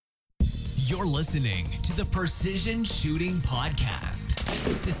You're listening to the Precision Shooting Podcast,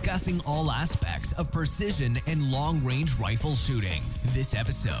 discussing all aspects of precision and long-range rifle shooting. This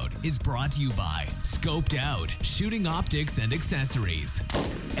episode is brought to you by Scoped Out Shooting Optics and Accessories.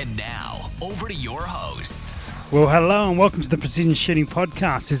 And now, over to your hosts. Well, hello and welcome to the Precision Shooting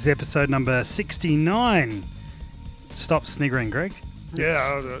Podcast. This is episode number 69. Stop sniggering, Greg.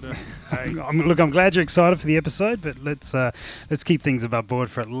 I'm glad you're excited for the episode, but let's keep things above board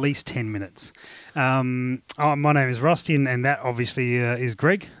for at least 10 minutes. My name is Rusty, and that obviously is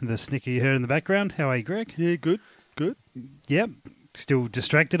Greg, the snicker you heard in the background. How are you, Greg? Yeah, good. Yep, still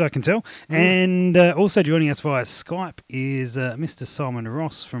distracted, I can tell. And also joining us via Skype is Mr. Simon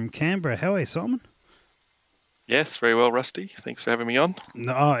Ross from Canberra. How are you, Simon? Yes, very well, Rusty. Thanks for having me on.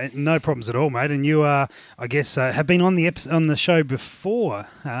 No problems at all, mate. And you, I guess, have been on the show before,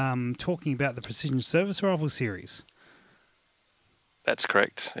 talking about the Precision Service Rifle series. That's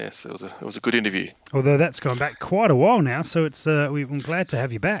correct. Yes, it was a good interview. Although that's gone back quite a while now, so it's I'm glad to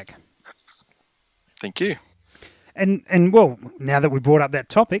have you back. Thank you. And well, now that we brought up that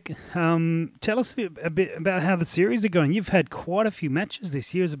topic, tell us a bit about how the series are going. You've had quite a few matches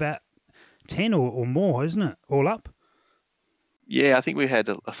this year. It's about 10 or more, isn't it? All up? Yeah, I think we had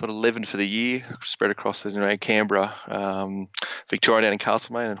a sort of 11 for the year, spread across Canberra, Victoria down in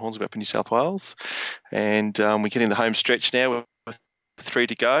Castlemaine and Hornsby up in New South Wales. And we're getting the home stretch now. 3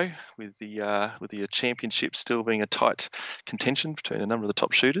 to go, with the championship still being a tight contention between a number of the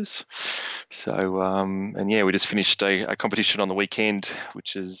top shooters. So we just finished a competition on the weekend,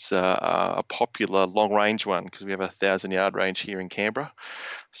 which is a popular long range one because we have a 1,000-yard range here in Canberra.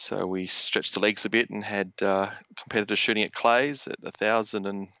 So we stretched the legs a bit and had competitors shooting at clays at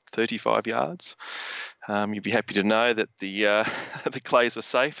 1,035 yards. You'd be happy to know that the clays are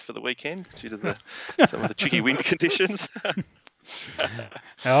safe for the weekend due to some of the tricky wind conditions.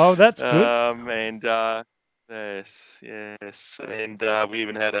 Oh, that's good. Yes, and we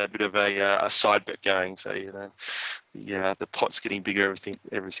even had a bit of a side bet going. So the pot's getting bigger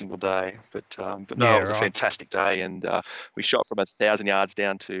every single day. But it was a fantastic day, and we shot from 1,000 yards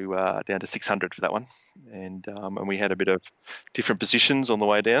down to 600 for that one, and we had a bit of different positions on the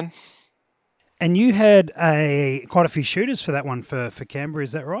way down. And you had quite a few shooters for that one for Canberra,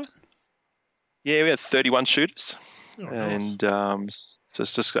 is that right? Yeah, we had 31 shooters. Oh, nice. And so it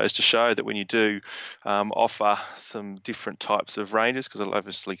just goes to show that when you do offer some different types of ranges, because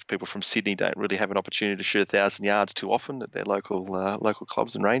obviously people from Sydney don't really have an opportunity to shoot 1,000 yards too often at their local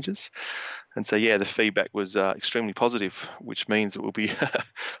clubs and ranges. And so, the feedback was extremely positive, which means that we'll be,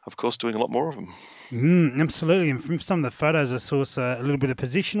 of course, doing a lot more of them. Absolutely. And from some of the photos, I saw a little bit of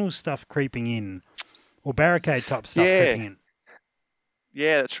positional stuff creeping in, or barricade type stuff creeping in.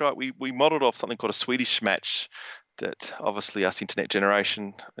 Yeah, that's right. We modelled off something called a Swedish match that obviously us internet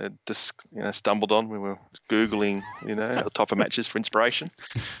generation just stumbled on when we were Googling, the type of matches for inspiration.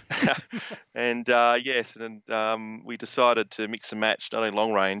 And we decided to mix and match not only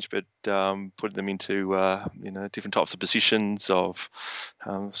long range, but put them into, different types of positions of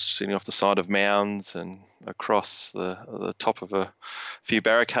sitting off the side of mounds and across the top of a few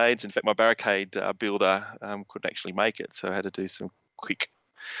barricades. In fact, my barricade builder couldn't actually make it, so I had to do some quick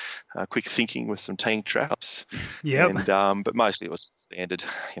thinking with some tank traps. Yeah. But mostly it was standard,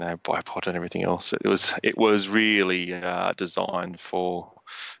 bipod and everything else. It was really designed for,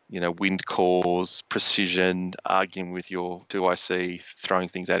 wind cores, precision, arguing with your 2IC, throwing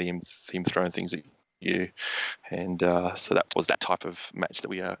things at him throwing things at you, and so that was that type of match that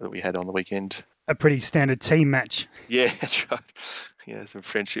we had on the weekend. A pretty standard team match. Yeah, that's right. Some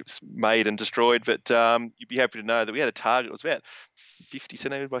friendships made and destroyed, but you'd be happy to know that we had a target. It was about 50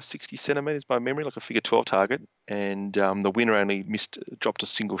 centimetres by 60 centimetres by memory, like a figure 12 target, and the winner only dropped a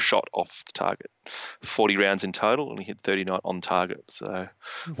single shot off the target. 40 rounds in total, and he hit 39 on target. So,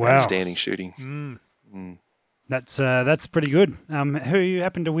 wow, outstanding shooting. That's pretty good. Who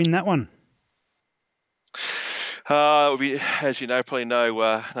happened to win that one? As you know, probably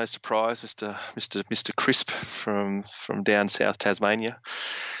no surprise, Mr. Crisp from down south Tasmania,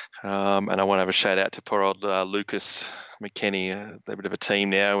 and I want to have a shout out to poor old Lucas McKenny. They're a bit of a team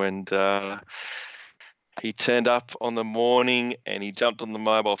now, and he turned up on the morning and he jumped on the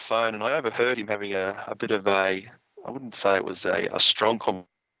mobile phone, and I overheard him having a bit of I wouldn't say it was a strong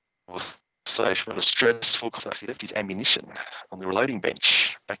conversation, but a stressful conversation. He left his ammunition on the reloading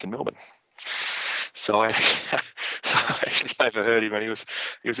bench back in Melbourne. So I actually overheard him, and he was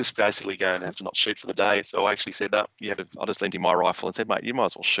just basically going to have to not shoot for the day. So I actually said, I just lent him my rifle and said, mate, you might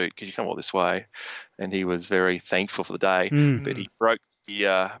as well shoot because you come all this way. And he was very thankful for the day. But he broke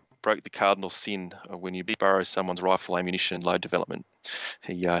the broke the cardinal sin when you borrow someone's rifle ammunition and load development.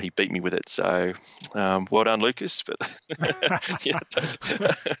 He beat me with it. So well done, Lucas. But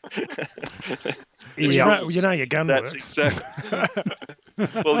you know your gun that's works. Exactly.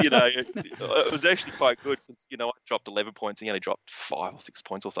 Well, it was actually quite good because, I dropped 11 points and he only dropped 5 or 6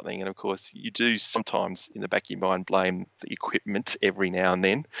 points or something. And of course, you do sometimes in the back of your mind blame the equipment every now and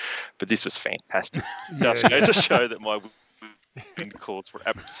then. But this was fantastic. Just to show that my win calls were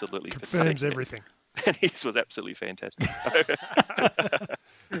absolutely confirms pathetic. Everything. And his was absolutely fantastic.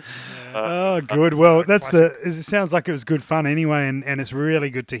 Good. Well, it sounds like it was good fun anyway, and it's really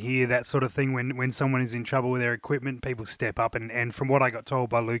good to hear that sort of thing when someone is in trouble with their equipment, people step up, and from what I got told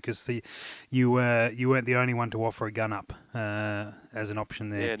by Lucas, you weren't the only one to offer a gun up as an option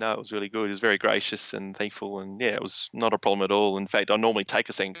there. Yeah, no, it was really good. He was very gracious and thankful, and it was not a problem at all. In fact, I normally take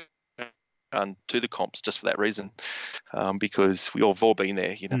a second to the comps just for that reason, because we've all been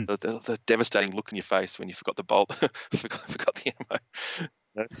there. The devastating look in your face when you forgot the bolt, forgot the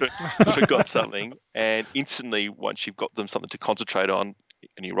ammo, forgot something, and instantly once you've got them something to concentrate on,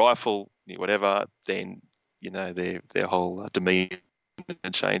 a new rifle, new whatever, then their whole demeanour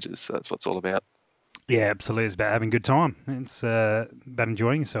changes. So that's what it's all about. Yeah, absolutely. It's about having a good time. It's about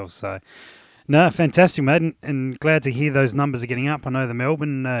enjoying yourself. So. No, fantastic, mate, and glad to hear those numbers are getting up. I know the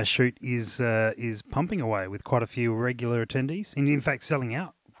Melbourne shoot is pumping away with quite a few regular attendees, and in fact selling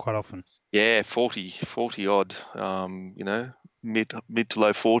out quite often. Yeah, 40 odd, mid to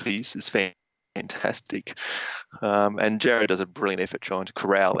low 40s is fantastic. And Jared does a brilliant effort trying to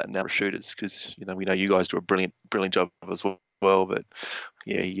corral that number of shooters because, we know you guys do a brilliant job as well, but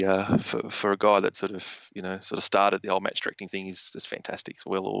yeah, for a guy that sort of started the whole match directing thing, is just fantastic. It's a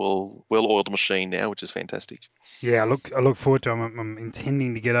well-oiled machine now, which is fantastic. Yeah, I look forward to it. I'm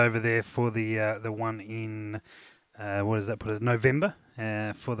intending to get over there for the one in what does that put us? November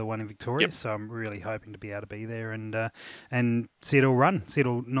for the one in Victoria. Yep. So I'm really hoping to be able to be there and see it all run, see it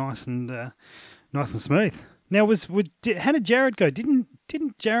all nice and smooth. Now, how did Jared go? Didn't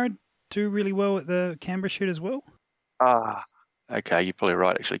Jared do really well at the Canberra shoot as well? Okay, you're probably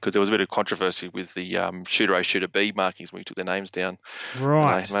right, actually, because there was a bit of controversy with the Shooter A, Shooter B markings when we took their names down.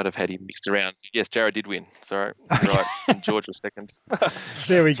 Right. I might have had him mixed around. So yes, Jared did win. Sorry. Right. And George was second.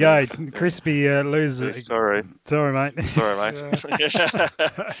 There we go. Crispy loses. Sorry, mate. Sorry, mate.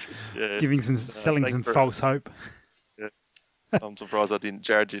 Yeah. Selling some false hope. Yeah. I'm surprised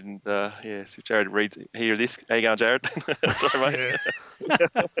Jared didn't. If Jared hear this. How you going, Jared? Sorry, mate.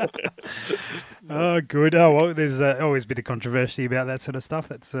 Oh, good. Oh, well, there's always a bit of controversy about that sort of stuff.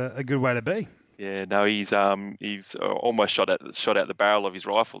 That's a good way to be. Yeah, no, he's almost shot out the barrel of his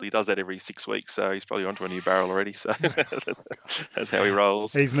rifle. He does that every 6 weeks, so he's probably onto a new barrel already. So that's how he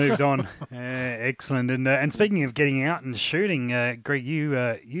rolls. He's moved on. Excellent. And speaking of getting out and shooting, Greg, you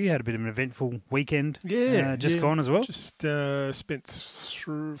had a bit of an eventful weekend. Gone as well. Just spent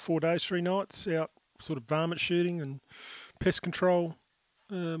 4 days, 3 nights out, sort of varmint shooting and pest control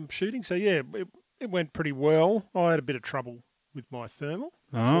shooting. So yeah, it went pretty well. I had a bit of trouble with my thermal,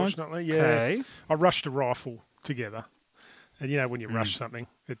 unfortunately. Okay. Yeah, I rushed a rifle together, and when you rush something,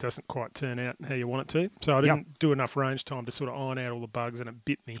 it doesn't quite turn out how you want it to. So I didn't do enough range time to sort of iron out all the bugs, and it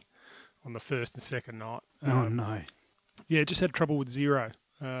bit me on the first and second night. Oh no! Yeah, just had trouble with zero.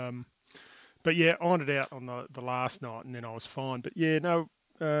 But yeah, ironed it out on the last night, and then I was fine. But yeah, no,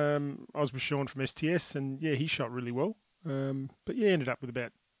 I was with Sean from STS, and yeah, he shot really well. But yeah, ended up with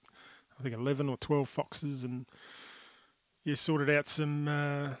about, I think, 11 or 12 foxes, and yeah, sorted out some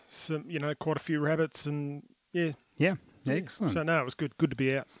quite a few rabbits, and yeah. Excellent. So no, it was good to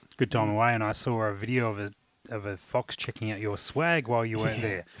be out. Good time away, and I saw a video of a fox checking out your swag while you weren't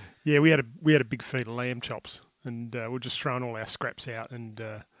there. Yeah, we had a big feed of lamb chops, and we're just throwing all our scraps out, and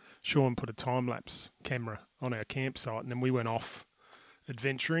Sean put a time lapse camera on our campsite, and then we went off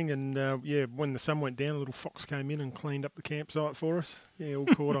adventuring, and when the sun went down, a little fox came in and cleaned up the campsite for us. Yeah, all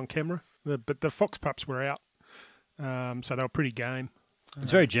caught on camera. But the fox pups were out. So they were pretty game.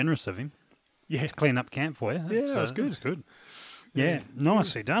 It's very generous of him. Yeah. To clean up camp for you. That's good. That's good. Yeah,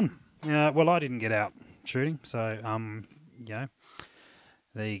 nicely done. Well, I didn't get out shooting, so,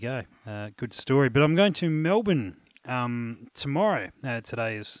 there you go. Good story. But I'm going to Melbourne tomorrow.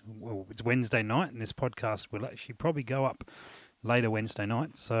 Today it's Wednesday night, and this podcast will actually probably go up later Wednesday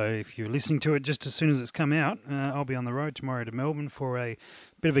night. So if you're listening to it just as soon as it's come out, I'll be on the road tomorrow to Melbourne for a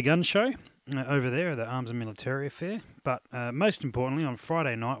bit of a gun show over there at the Arms and Military Affair. But most importantly, on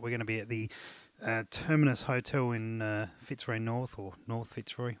Friday night, we're going to be at the Terminus Hotel in Fitzroy North, or North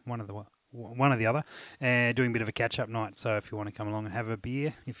Fitzroy, one or the other, doing a bit of a catch-up night. So if you want to come along and have a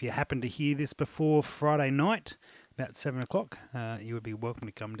beer, if you happen to hear this before Friday night, about 7 o'clock. You would be welcome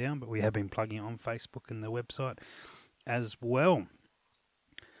to come down, but we have been plugging it on Facebook and the website as well.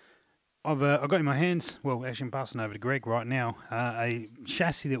 I've got in my hands, well, actually I'm passing over to Greg right now, a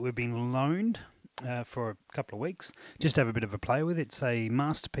chassis that we've been loaned for a couple of weeks. Just have a bit of a play with it. It's a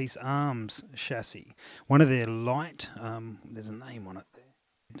Masterpiece Arms chassis. One of their light, there's a name on it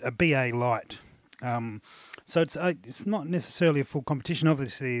there, a BA light. So it's not necessarily a full competition.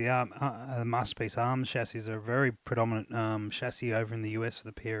 Obviously, the Masterpiece Arms chassis are a very predominant chassis over in the US for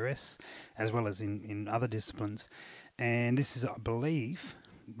the PRS, as well as in other disciplines. And this is, I believe,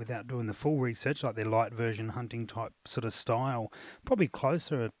 without doing the full research, like their light version hunting type sort of style, probably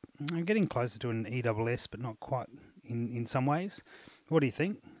getting closer to an ESS, but not quite in some ways. What do you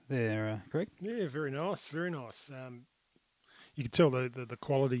think there, Greg? Yeah, very nice, very nice. You can tell the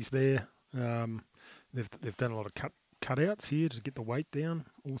quality's there. They've done a lot of cutouts here to get the weight down,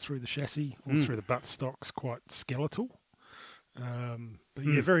 all through the chassis, all through the buttstock's quite skeletal. But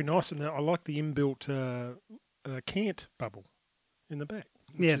yeah, very nice. And I like the inbuilt cant bubble in the back.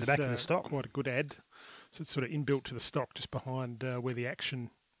 Yeah, the back of the stock. Quite a good add. So it's sort of inbuilt to the stock just behind where the action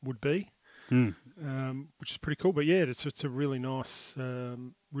would be, which is pretty cool. But yeah, it's a really nice,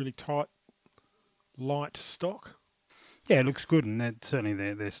 really tight, light stock. Yeah, it looks good, and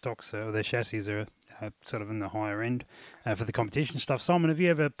certainly their stocks or their chassis are sort of in the higher end for the competition stuff. Simon, have you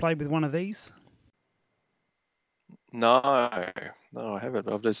ever played with one of these? No, I haven't.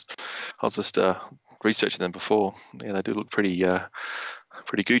 I was just researching them before. Yeah, they do look pretty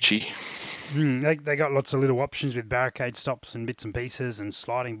Gucci. They got lots of little options with barricade stops and bits and pieces and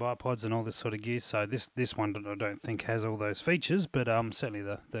sliding bipods and all this sort of gear. So this one I don't think has all those features, but certainly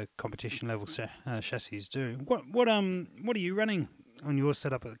the competition level chassis do. What are you running on your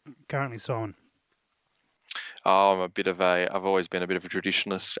setup currently, Simon? Oh, I've always been a bit of a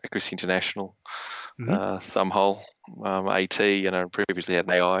traditionalist. Accuracy International, thumb hole, AT, and I previously had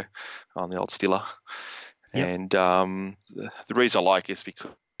an AI on the old Stiller. Yep. And the reason I like it is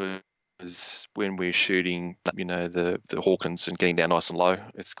because when we're shooting, the Hawkins and getting down nice and low,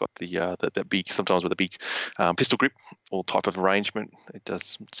 it's got the big, sometimes with a big pistol grip or type of arrangement, it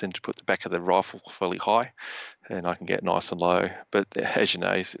does tend to put the back of the rifle fairly high, and I can get nice and low. But as you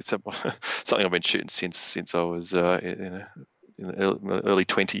know, it's something I've been shooting since I was in the early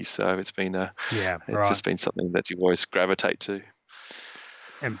 20s. So it's been just been something that you always gravitate to.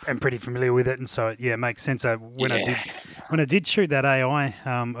 And pretty familiar with it, and so it makes sense. When I did shoot that AI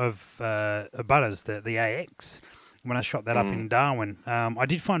of Butters, the AX, when I shot that up in Darwin, I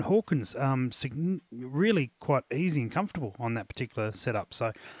did find Hawkins really quite easy and comfortable on that particular setup. So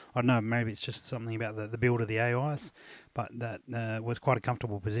I don't know, maybe it's just something about the build of the AIs, but that was quite a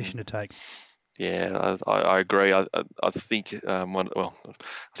comfortable position to take. Yeah, I agree. I think I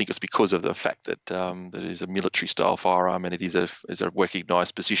think it's because of the fact that that it is a military style firearm, and it is a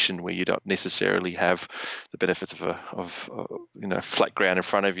recognised position where you don't necessarily have the benefits of flat ground in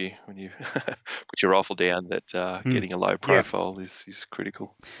front of you when you put your rifle down. That getting a low profile is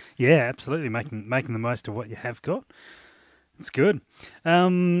critical. Yeah, absolutely. Making the most of what you have got. It's good.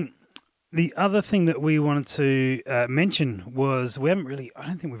 The other thing that we wanted to mention was I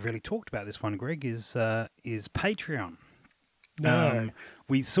don't think we've really talked about this one, Greg, is Patreon. No.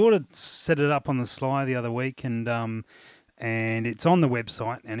 We sort of set it up on the sly the other week, and it's on the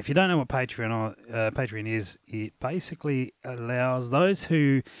website. And if you don't know what Patreon is, it basically allows those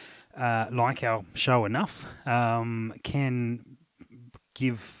who like our show enough can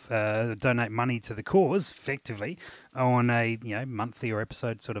donate money to the cause effectively on a monthly or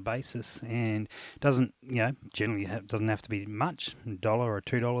episode sort of basis, and generally doesn't have to be much, $1 or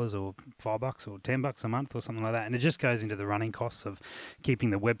 $2 or $5 or $10 a month or something like that, and it just goes into the running costs of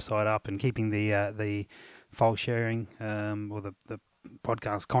keeping the website up and keeping the file sharing or the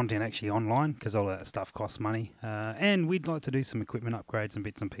podcast content actually online, because all that stuff costs money, and we'd like to do some equipment upgrades and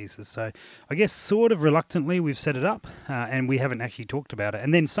bits and pieces. So I guess sort of reluctantly we've set it up, and we haven't actually talked about it.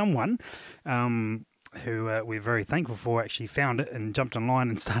 And then someone who we're very thankful for actually found it and jumped online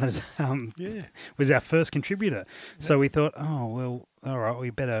and started was our first contributor. So we thought, oh well, all right, we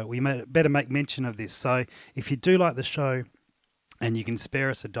better make mention of this. So if you do like the show and you can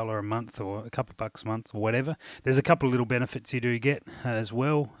spare us $1 a month or a couple of bucks a month or whatever, there's a couple of little benefits you do get as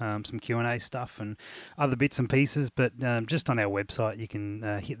well, some Q&A stuff and other bits and pieces. But just on our website, you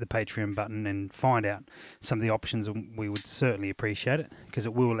can hit the Patreon button and find out some of the options. We would certainly appreciate it, because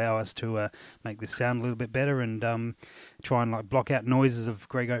it will allow us to make this sound a little bit better and try and block out noises of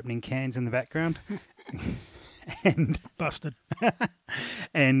Greg opening cans in the background. And busted.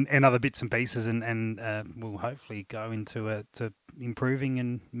 and other bits and pieces, and we'll hopefully go into to improving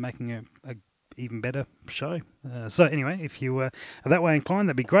and making a even better show. So anyway, if you are that way inclined,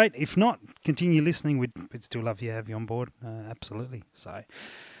 that'd be great. If not, continue listening. We'd still love to have you on board. Absolutely. So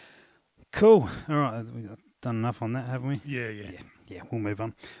cool. All right, we've done enough on that, haven't we? Yeah. We'll move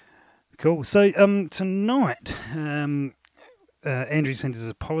on. Cool. So tonight, Andrew sent his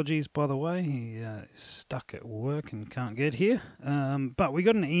apologies, by the way. He is stuck at work and can't get here. But we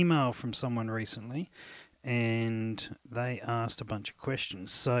got an email from someone recently, and they asked a bunch of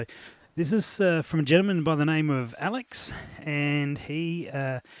questions. So this is from a gentleman by the name of Alex, and he...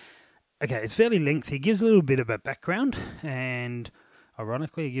 it's fairly lengthy. He gives a little bit of a background, and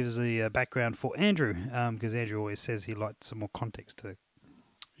ironically, he gives the background for Andrew, because Andrew always says he liked some more context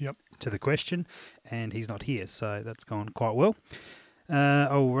to the question, and he's not here, so that's gone quite well.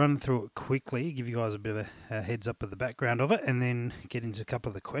 I'll run through it quickly, give you guys a bit of a heads up of the background of it, and then get into a couple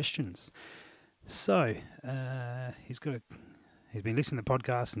of the questions. So, he's been listening to the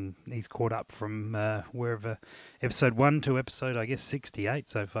podcast, and he's caught up from wherever episode 1 to episode, I guess, 68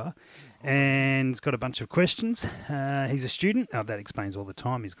 so far, and he's got a bunch of questions. He's a student. Oh, that explains all the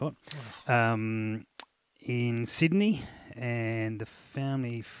time he's got. In Sydney, and the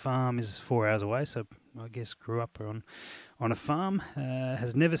family farm is 4 hours away, so I guess grew up on a farm,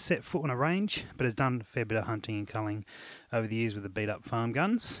 has never set foot on a range, but has done a fair bit of hunting and culling over the years with the beat-up farm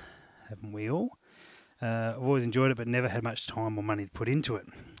guns, haven't we all? I've always enjoyed it, but never had much time or money to put into it.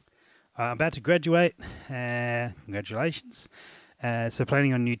 About to graduate, congratulations. So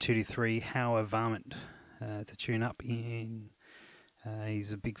planning on new 223 Hauer varmint to tune up in...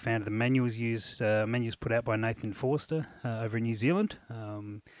 he's a big fan of the manuals put out by Nathan Forster over in New Zealand,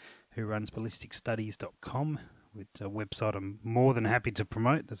 who runs ballisticstudies.com, which a website I'm more than happy to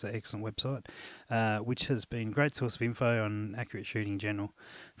promote. That's an excellent website, which has been a great source of info on accurate shooting in general.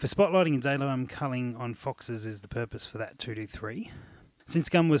 For spotlighting and daytime culling on foxes is the purpose for that 223. Since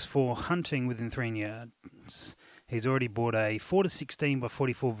gun was for hunting within 3 yards, he's already bought a 4-16 by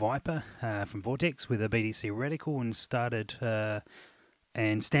 44 Viper from Vortex with a BDC reticle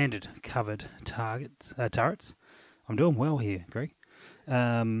and standard covered turrets. I'm doing well here, Greg.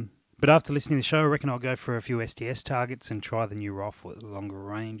 But after listening to the show, I reckon I'll go for a few STS targets and try the new rifle at longer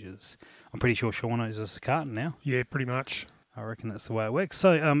ranges. I'm pretty sure Sean knows us a carton now. Yeah, pretty much. I reckon that's the way it works.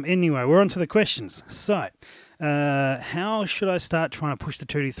 So anyway, we're on to the questions. So how should I start trying to push the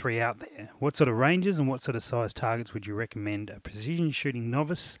 223 out there? What sort of ranges and what sort of size targets would you recommend a precision shooting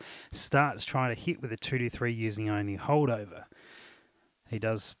novice starts trying to hit with a 223 using only holdover? He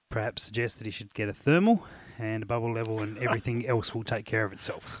does perhaps suggest that he should get a thermal and a bubble level, and everything else will take care of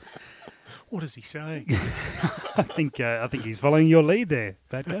itself. What is he saying? I think he's following your lead there,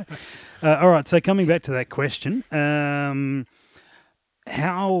 bad guy. All right, so coming back to that question, how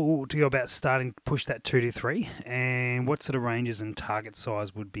to go about starting to push that 223, and what sort of ranges and target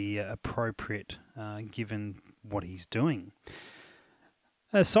size would be appropriate given what he's doing?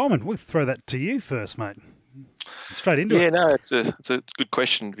 Simon, we'll throw that to you first, mate. Straight into it. Yeah, no, it's a good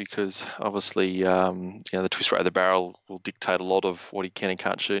question, because obviously, the twist rate of the barrel will dictate a lot of what he can and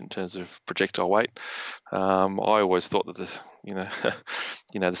can't shoot in terms of projectile weight. I always thought that the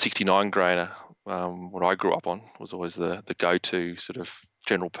 69 grainer, what I grew up on, was always the go-to sort of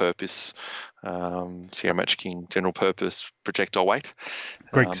general purpose, Sierra Match King general purpose projectile weight.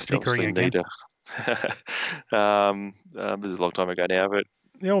 Greg snickering again. This is a long time ago now, but.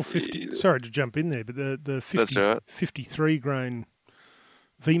 The old 50, sorry to jump in there, but the 53 grain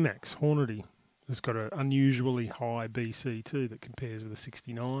VMAX Hornady has got an unusually high BC too that compares with the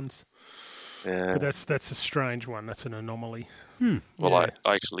 69s. Yeah. But that's a strange one. That's an anomaly. Well, yeah.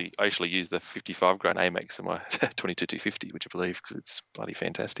 I actually use the 55 grain AMAX in my 22-250, which I believe, because it's bloody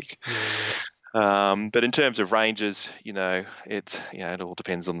fantastic. Yeah. But in terms of ranges, it all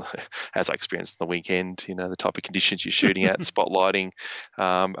depends on, as I experienced on the weekend, the type of conditions you're shooting at, spotlighting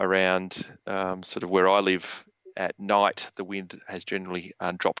around sort of where I live at night. The wind has generally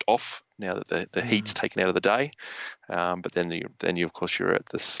dropped off now that the heat's taken out of the day. But then you of course you're at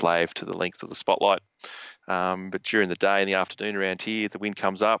the slave to the length of the spotlight. But during the day and the afternoon around here, the wind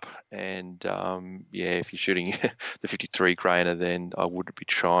comes up, and if you're shooting the 53 grainer, then I wouldn't be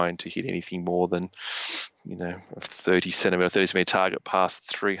trying to hit anything more than a 30 centimeter target past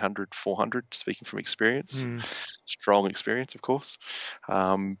 300, 400. Speaking from experience, strong experience, of course.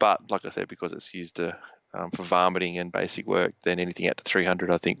 But like I said, because it's used for varminting and basic work, then anything out to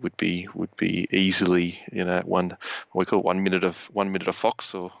 300, I think would be easily, we call it 1 minute of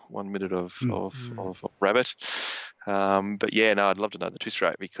fox or 1 minute of rabbit. But yeah, no, I'd love to know the twist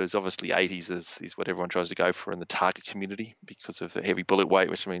rate, because obviously 80s is what everyone tries to go for in the target community because of the heavy bullet weight,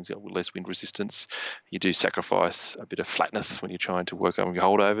 which means you've got less wind resistance. You do sacrifice a bit of flatness when you're trying to work on your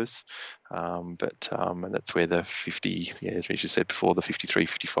holdovers. And that's where the 50, as you said before, the 53,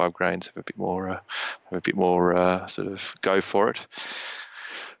 55 grains have a bit more sort of go for it.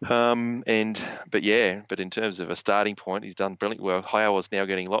 But in terms of a starting point, he's done brilliantly well. Howar's now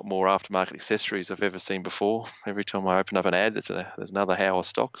getting a lot more aftermarket accessories I've ever seen before. Every time I open up an ad, there's another Howard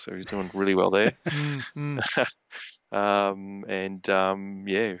stock, so he's doing really well there.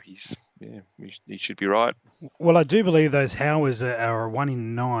 He should be right. Well, I do believe those Howards are a 1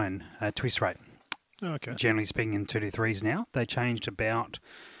 in 9 twist rate. Okay. Generally speaking, in 223s now. They changed about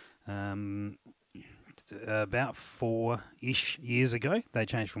 4-ish years ago. They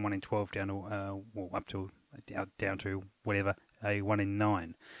changed from 1 in 12 down to down to whatever, a 1 in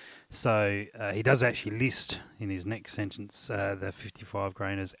 9. So he does actually list in his next sentence the 55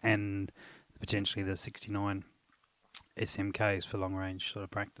 grainers and potentially the 69 SMKs for long range sort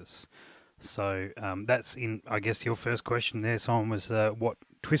of practice. So that's in, I guess, your first question there, Simon, was what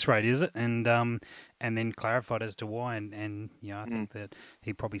twist rate is it, and then clarified as to why, and I think that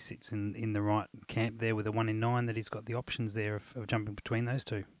he probably sits in the right camp there with a 1 in 9, that he's got the options there of jumping between those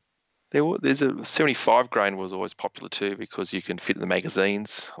two. There's a 75 grain was always popular too, because you can fit in the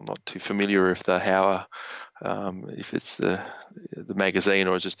magazines. I'm not too familiar if the Howard, if it's the magazine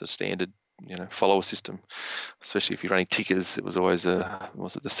or just a standard follower system, especially if you're running tickers. It was always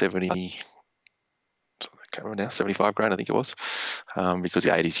was it the 70? I can't remember now, 75 grain I think it was, because the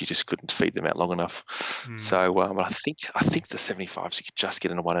 80s you just couldn't feed them out long enough. So I think the 75s you could just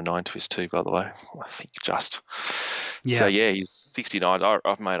get in a 1 in 9 twist too, by the way. I think just. Yeah. So yeah, he's 69.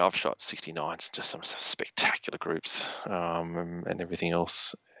 I've shot 69s, just some spectacular groups, and everything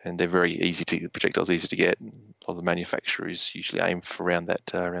else. And they're very easy to, the projectile's easy to get. A lot of the manufacturers usually aim for around that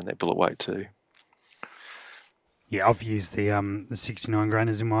bullet weight too. Yeah, I've used the 69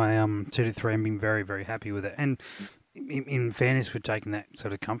 grainers in my 223 and been very, very happy with it. And in fairness, we've taken that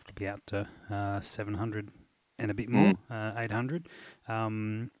sort of comfortably out to 700 and a bit more, 800.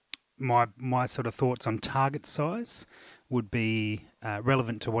 My sort of thoughts on target size would be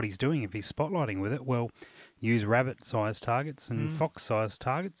relevant to what he's doing. If he's spotlighting with it, well, use rabbit-sized targets and fox-sized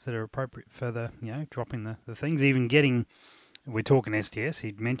targets that are appropriate for the, dropping the things. Even getting, we're talking STS,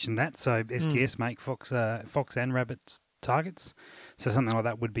 he'd mentioned that, so STS make fox and rabbit targets. So something like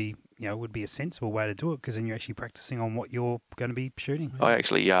that would be a sensible way to do it, because then you're actually practicing on what you're going to be shooting. I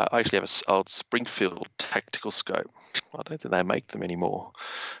actually have an old Springfield tactical scope. I don't think they make them anymore.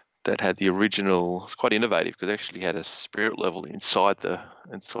 That had the original. It's quite innovative because it actually had a spirit level inside the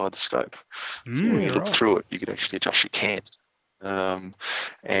scope. So when you look through it, you could actually adjust your cans.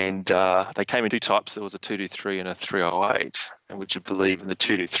 And they came in two types. There was a 223 and a 308. And would you believe in the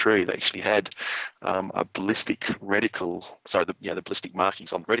 223 they actually had a ballistic reticle. Sorry, the ballistic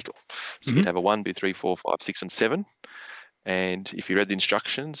markings on the reticle. So you'd have a 1, 2, 3, 4, 5, 6, and 7. And if you read the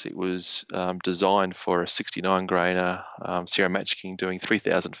instructions, it was designed for a 69 grainer Sierra Match King doing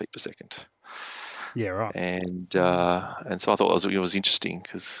 3,000 feet per second. Yeah, right. And so I thought it was interesting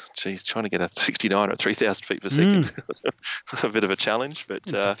because, trying to get a 69 at 3,000 feet per second was a bit of a challenge. But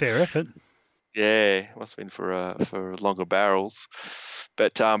it's a fair effort. Yeah, must have been for longer barrels.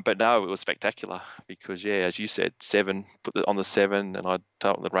 But no, it was spectacular because, as you said, 7, put it on the 7, and I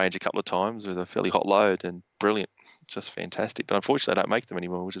told the range a couple of times with a fairly hot load, and brilliant, just fantastic. But unfortunately, they don't make them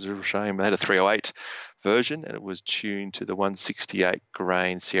anymore, which is a real shame. They had a 308 version, and it was tuned to the 168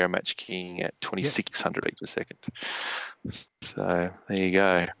 grain Sierra Match King at 2,600 feet per second. So there you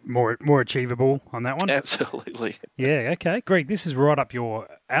go. More achievable on that one? Absolutely. Yeah, okay. Greg, this is right up your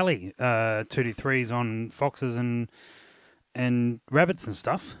alley, 223s on foxes and rabbits and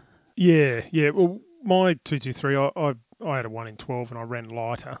stuff. Yeah. Well, my 223, I had a 1 in 12 and I ran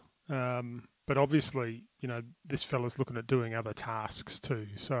lighter. But obviously, this fella's looking at doing other tasks too.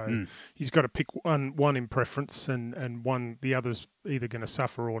 So he's got to pick one in preference, and one, the other's either going to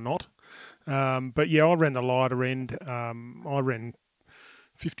suffer or not. But yeah, I ran the lighter end. I ran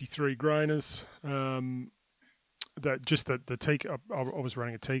 53 grainers. The Tikka, I was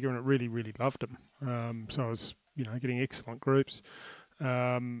running a Tikka and it really, really loved them. So I was, getting excellent groups.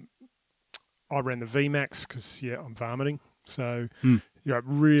 I ran the VMAX because, I'm vomiting. So,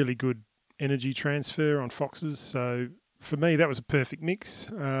 really good energy transfer on foxes. So for me, that was a perfect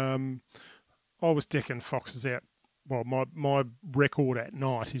mix. I was decking foxes out. Well, my record at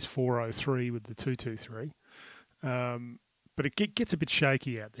night is 403 with the 223. But it gets a bit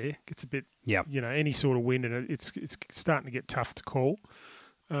shaky out there. Gets a bit, any sort of wind, and it's starting to get tough to call.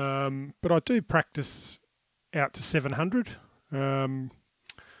 But I do practice out to 700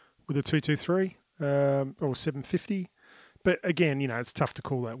 with a 223 or 750. But again, it's tough to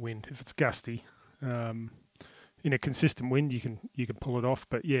call that wind if it's gusty. In a consistent wind, you can pull it off.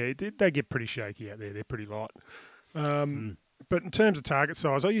 But yeah, they get pretty shaky out there. They're pretty light. But in terms of target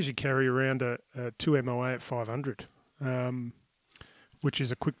size, I usually carry around a 2 MOA at 500, which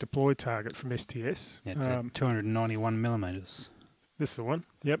is a quick deploy target from STS. It's at 291 millimetres. This is the one.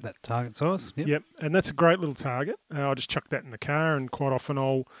 Yep. That target size. Yep. And that's a great little target. I'll just chuck that in the car, and quite often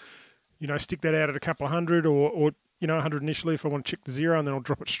I'll, stick that out at a couple of hundred or 100 initially if I want to check the zero, and then I'll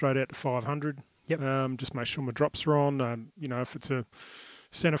drop it straight out to 500. Yep. Just make sure my drops are on. If it's a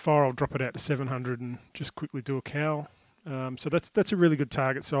centerfire, I'll drop it out to 700 and just quickly do a cowl. So that's a really good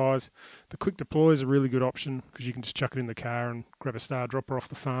target size. The quick deploy is a really good option because you can just chuck it in the car and grab a star dropper off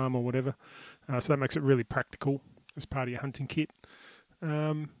the farm or whatever. So that makes it really practical as part of your hunting kit.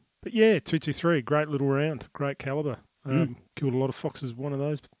 But yeah, 223, great little round, great caliber. Killed a lot of foxes. One of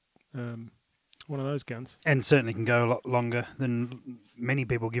those guns, and certainly can go a lot longer than many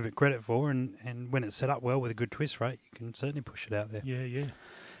people give it credit for. And when it's set up well with a good twist rate, you can certainly push it out there. Yeah.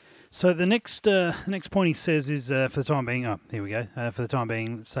 So the next point he says is for the time being. Oh, here we go. For the time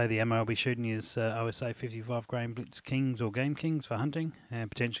being, let's say the ammo I'll be shooting is OSA 55 grain Blitz Kings or Game Kings for hunting, and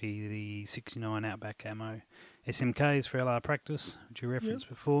potentially the 69 Outback ammo SMKs for LR practice, which you referenced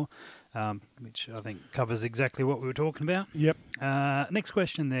before, which I think covers exactly what we were talking about. Yep. Next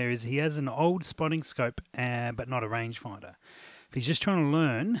question there is he has an old spotting scope, but not a rangefinder. If he's just trying to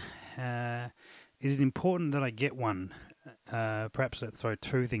learn, is it important that I get one? Perhaps let's throw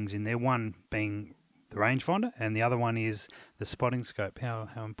two things in there. One being the rangefinder, and the other one is the spotting scope. How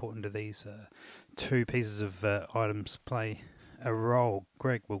important do these two pieces of items play a role?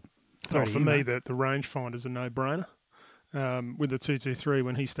 Greg, will. For me, the rangefinder is a no-brainer. With the 223,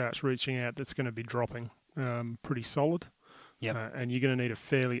 when he starts reaching out, that's going to be dropping pretty solid. Yep. And you're going to need a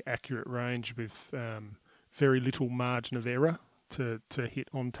fairly accurate range with very little margin of error to hit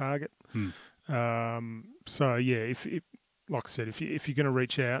on target. So yeah, if like I said, if you're going to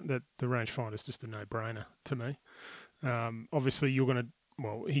reach out, that the rangefinder is just a no-brainer to me. Obviously,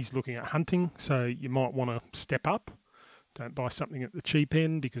 he's looking at hunting, so you might want to step up. Don't buy something at the cheap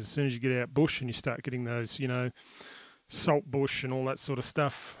end, because as soon as you get out bush and you start getting those, salt bush and all that sort of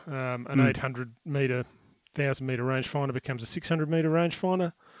stuff, an 800 metre, 1,000 metre rangefinder becomes a 600 metre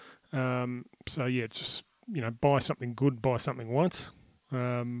rangefinder. So yeah, just buy something good, buy something once.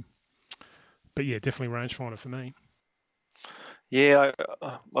 But yeah, definitely rangefinder for me. Yeah,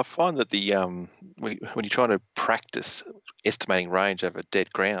 I find that when you're trying to practice estimating range over dead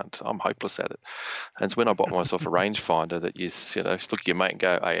ground, I'm hopeless at it. And it's when I bought myself a rangefinder that you look at your mate and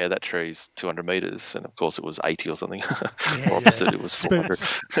go, oh yeah, that tree's 200 metres, and of course it was 80 or something, or opposite, it was 400.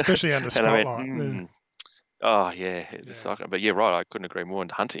 Especially under spotlight. Oh yeah, but yeah, right. I couldn't agree more. In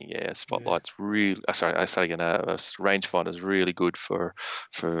hunting, yeah, spotlight's really. A rangefinder is really good for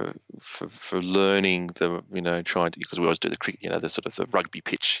learning trying to, because we always do the cricket, the sort of the rugby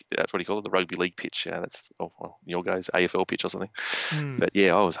pitch. That's what do you call it, the rugby league pitch. That's in your guys AFL pitch or something. But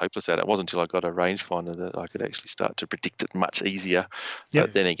yeah, I was hopeless at it. It wasn't until I got a rangefinder that I could actually start to predict it much easier. Yep.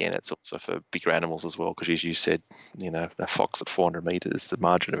 But then again, it's also for bigger animals as well, because as you said, a fox at 400 metres, the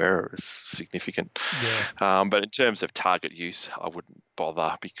margin of error is significant. Yeah. But in terms of target use, I wouldn't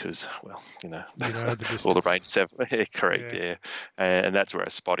bother because, the all the ranges have correct, yeah. And that's where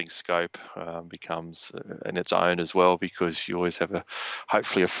a spotting scope becomes in its own as well, because you always have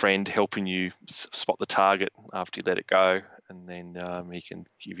hopefully a friend helping you spot the target after you let it go, and then he can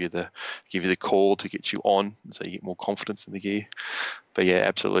give you the call to get you on, so you get more confidence in the gear. But yeah,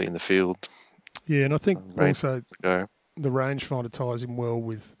 absolutely in the field. Yeah, and I think also the rangefinder ties in well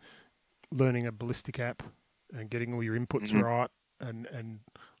with learning a ballistic app and getting all your inputs right, and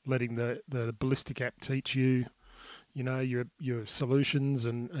letting the ballistic app teach you, your solutions,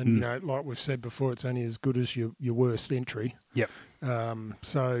 and like we've said before, it's only as good as your worst entry. Yep.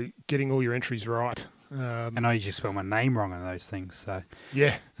 So getting all your entries right. I know you just spell my name wrong on those things, so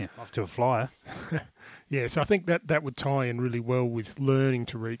yeah, off to a flyer. Yeah, so I think that would tie in really well with learning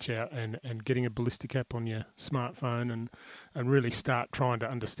to reach out and getting a ballistic app on your smartphone and really start trying to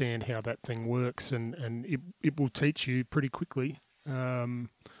understand how that thing works, and it will teach you pretty quickly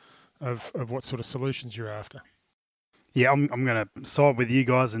of what sort of solutions you're after. Yeah, I'm going to side with you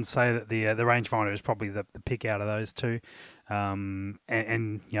guys and say that the rangefinder is probably the pick out of those two. And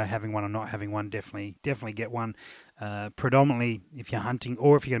having one or not having one, definitely get one. Predominantly, if you're hunting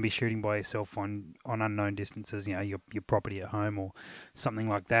or if you're going to be shooting by yourself on unknown distances, your property at home or something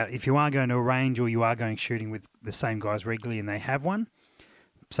like that. If you are going to a range or you are going shooting with the same guys regularly and they have one,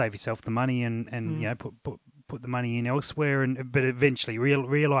 save yourself the money and put put the money in elsewhere, but eventually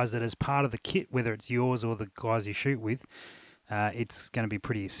realize that as part of the kit, whether it's yours or the guys you shoot with, it's going to be a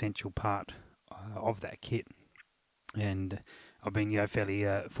pretty essential part of that kit. And I've been fairly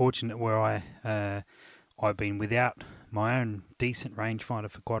fortunate where I've been without my own decent rangefinder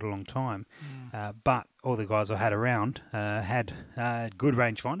for quite a long time, but all the guys I had around had good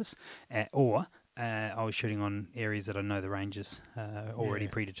rangefinders, or I was shooting on areas that I know the ranges already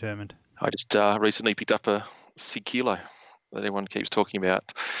predetermined. I just recently picked up a SIG Kilo that everyone keeps talking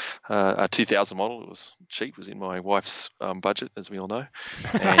about, a 2000 model. It was cheap. It was in my wife's budget, as we all know.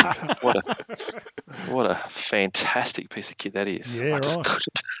 And what a fantastic piece of kit that is. Yeah, right.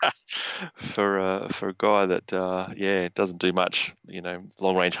 for a guy that doesn't do much,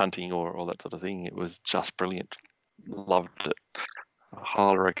 long range hunting or all that sort of thing. It was just brilliant. Loved it. I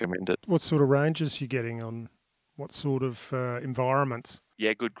highly recommend it. What sort of ranges you getting on? What sort of environments?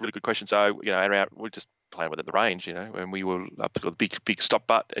 Yeah, really good question. So we're just playing with it at the range, and we were up to the big stop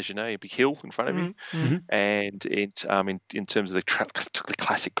butt, as you know, a big hill in front of you, and in terms of the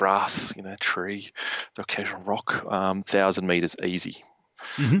classic grass, tree, the occasional rock, 1,000 meters easy.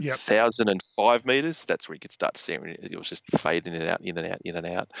 1,005 meters, that's where you could start staring. It was just fading in and out,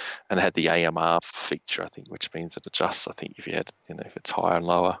 and it had the AMR feature, I think, which means it adjusts. I think if you had, if it's higher and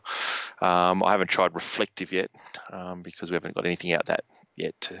lower. I haven't tried reflective yet because we haven't got anything out that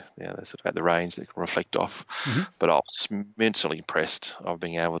yet to that's sort of at the range that can reflect off. But I was immensely impressed of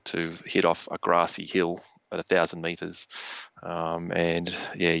being able to hit off a grassy hill at 1,000 meters, and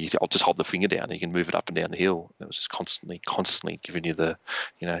I'll just hold the finger down and you can move it up and down the hill. It was just constantly giving you the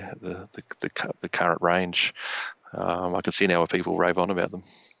current range. I can see now where people rave on about them.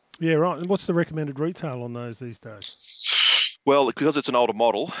 Yeah, right. And what's the recommended retail on those these days? Well, because it's an older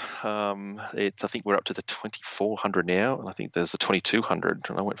model, I think we're up to the 2400 now, and I think there's a 2200,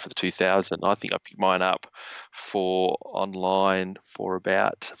 and I went for the 2000. I think I picked mine up for online for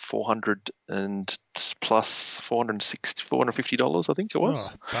about $400 and plus $450, I think it was.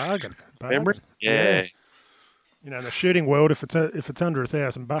 Oh, bargain. Memory? Yeah. In the shooting world, if it's under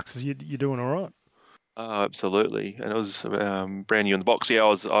 $1,000, you're doing all right. Oh, absolutely. And it was brand new in the box. Yeah, I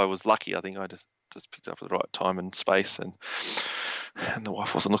was lucky. I think I just picked it up at the right time and space, and the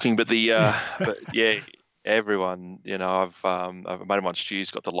wife wasn't looking. But everyone, I've a mate of mine, Stu's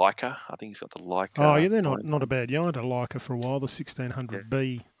got the Leica. I think he's got the Leica. Oh, yeah, they're not a bad. Yeah, I had a Leica for a while, the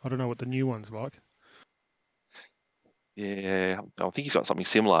 1600B. I don't know what the new one's like. Yeah, I think he's got something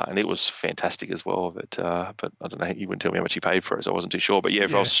similar, and it was fantastic as well. But I don't know. He wouldn't tell me how much he paid for it, so I wasn't too sure. But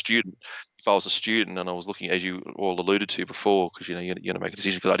if I was a student, and I was looking, as you all alluded to before, because you're going to make a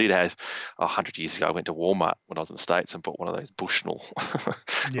decision. Because I did have 100 years ago, I went to Walmart when I was in the States and bought one of those Bushnell.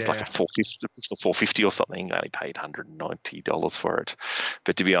 It was like a 450 or something. I only paid $190 for it.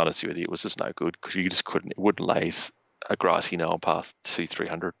 But to be honest with you, it was just no good because you just couldn't. It wouldn't laze a grassy knoll past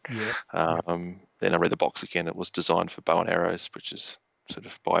 200-300. Then I read the box again. It was designed for bow and arrows, which is sort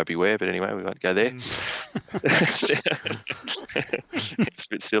of buyer beware. But anyway, we won't go there. It's a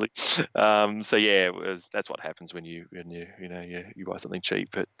bit silly. That's what happens when you buy something cheap.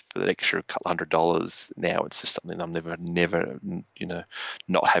 But for that extra couple $100, now it's just something I'm never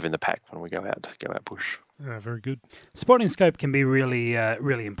not have in the pack when we go out bush. Very good. Spotting scope can be really,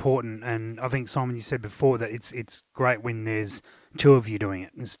 really important, and I think, Simon, you said before that it's great when there's two of you doing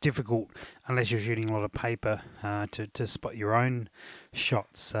it. It's difficult unless you're shooting a lot of paper to spot your own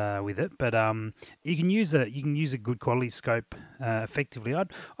shots with it. But you can use a good quality scope effectively.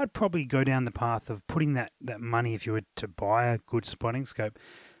 I'd probably go down the path of putting that money, if you were to buy a good spotting scope.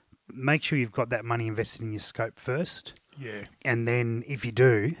 Make sure you've got that money invested in your scope first. Yeah. And then if you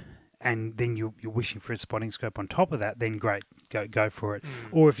do, and then you're wishing for a spotting scope on top of that, then great, go for it.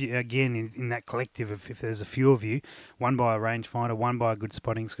 Or if you, again, in that collective, if there's a few of you, one buy a rangefinder, one buy a good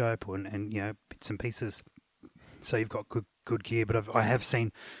spotting scope, and bits and pieces, so you've got good gear. But I have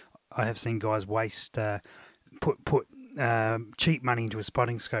seen guys waste put cheap money into a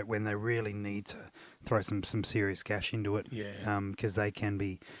spotting scope when they really need to throw some serious cash into it. Yeah. Because they can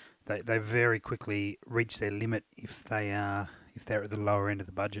be, they very quickly reach their limit if they're at the lower end of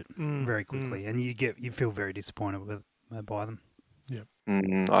the budget very quickly, and you feel very disappointed by them. Yeah,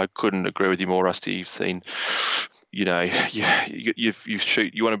 I couldn't agree with you more, Rusty. You've seen, you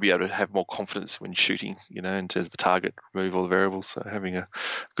shoot. You want to be able to have more confidence when shooting, in terms of the target, remove all the variables. So having a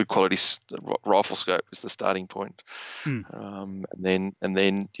good quality rifle scope is the starting point. And then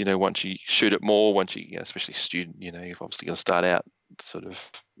once you shoot it more, once you, especially student, you've obviously got to start out sort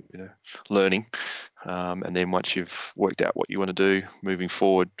of learning, and then once you've worked out what you want to do moving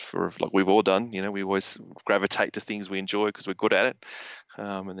forward, for like we've all done, we always gravitate to things we enjoy because we're good at it,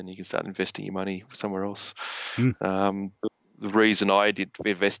 and then you can start investing your money somewhere else. The reason I did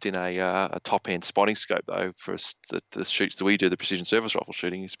invest in a top-end spotting scope, though, for the shoots that we do, the precision service rifle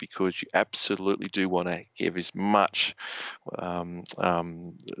shooting, is because you absolutely do want to give as much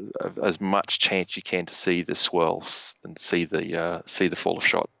chance you can to see the swirls and see the fall of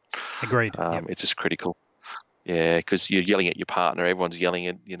shot. Agreed. Yep. It's just critical. Yeah, because you're yelling at your partner, everyone's yelling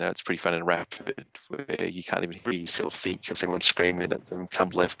at, it's pretty fun and rapid where you can't even hear yourself think because everyone's screaming at them, come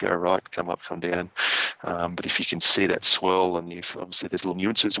left, go right, come up, come down. But if you can see that swirl, and obviously there's little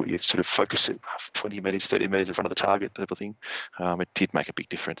nuances where you sort of focus it 20 metres, 30 metres in front of the target type of thing, it did make a big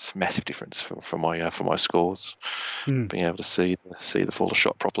difference, massive difference for my scores, being able to see the fall of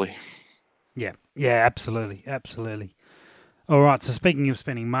shot properly. Yeah, absolutely. All right, so speaking of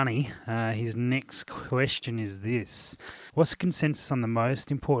spending money, his next question is this. What's the consensus on the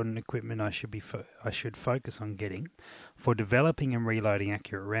most important equipment I should focus on getting for developing and reloading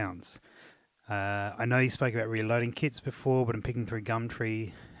accurate rounds? I know you spoke about reloading kits before, but I'm picking through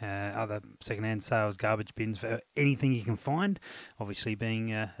Gumtree, other secondhand sales, garbage bins, for anything you can find. Obviously,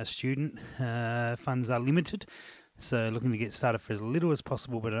 being a student, funds are limited. So looking to get started for as little as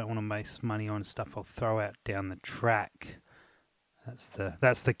possible, but I don't want to waste money on stuff I'll throw out down the track.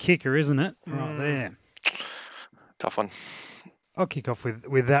 That's the kicker, isn't it? Right there. Tough one. I'll kick off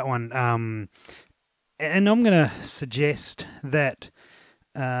with that one. And I'm going to suggest that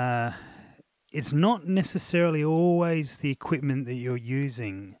it's not necessarily always the equipment that you're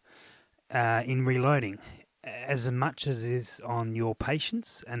using in reloading as much as it is on your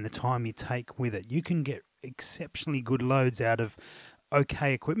patience and the time you take with it. You can get exceptionally good loads out of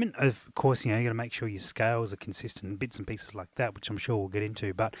okay equipment. Of course, you got to make sure your scales are consistent and bits and pieces like that, which I'm sure we'll get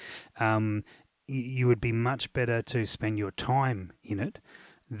into. But you would be much better to spend your time in it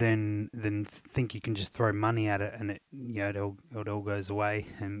than think you can just throw money at it and it all goes away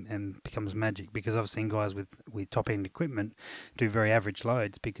and becomes magic. Because I've seen guys with top end equipment do very average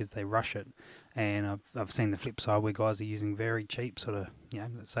loads because they rush it. And I've seen the flip side where guys are using very cheap sort of,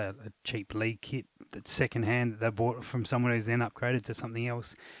 let's say a cheap Lee kit that's second hand that they bought from someone who's then upgraded to something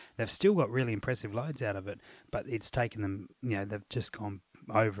else. They've still got really impressive loads out of it, but it's taken them, they've just gone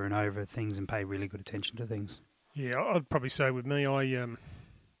over and over things and pay really good attention to things. Yeah, I'd probably say with me,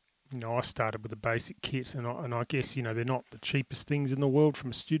 I started with a basic kit, and I guess they're not the cheapest things in the world from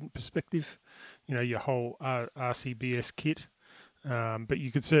a student perspective. Your whole RCBS kit. But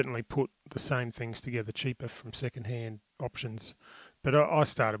you could certainly put the same things together cheaper from second-hand options. But I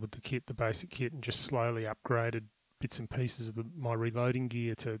started with the basic kit, and just slowly upgraded bits and pieces of my reloading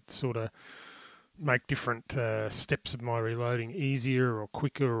gear to sort of make different steps of my reloading easier or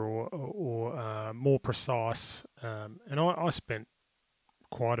quicker or more precise. And I spent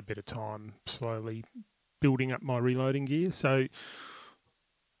quite a bit of time slowly building up my reloading gear. So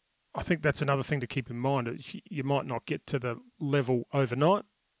I think that's another thing to keep in mind. You might not get to the level overnight,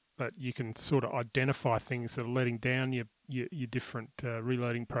 but you can sort of identify things that are letting down your different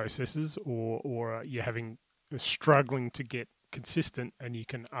reloading processes, or you're struggling to get consistent, and you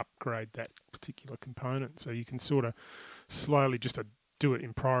can upgrade that particular component. So you can sort of slowly just do it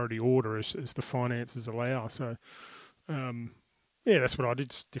in priority order as the finances allow. So that's what I did.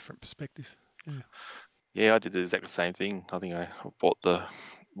 Just different perspective. Yeah, I did the exact same thing. I think I bought the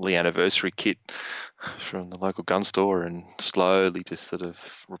Lee Anniversary kit from the local gun store and slowly just sort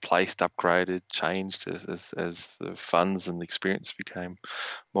of replaced, upgraded, changed as the funds and the experience became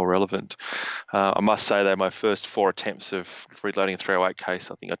more relevant. I must say that my first 4 attempts of reloading a 308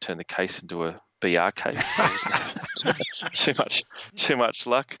 case, I think I turned the case into a BR case. So too much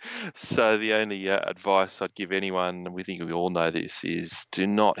luck. So the only advice I'd give anyone, and we think we all know this, is do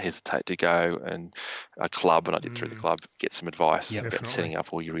not hesitate to go and a club, and I did through the club, get some advice about setting up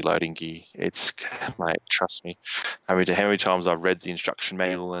all your reloading gear. It's, mate, trust me, how many times I've read the instruction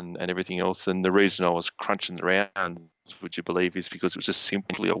manual and everything else, and the reason I was crunching the rounds, would you believe, is because it was just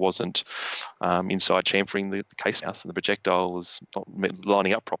simply I wasn't inside chamfering the case house, and the projectile was not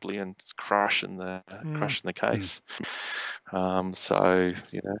lining up properly, and it's crushing the case. So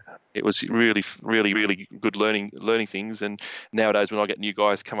it was really, really, really good learning things. And nowadays, when I get new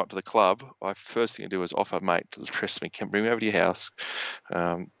guys come up to the club, first thing I do is offer, mate, trust me, bring me over to your house.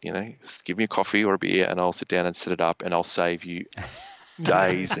 Give me a coffee or a beer, and I'll sit down and set it up, and I'll save you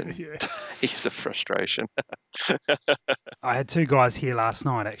days and days of frustration. I had 2 guys here last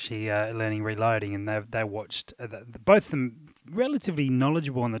night actually learning reloading, and they watched, both of them relatively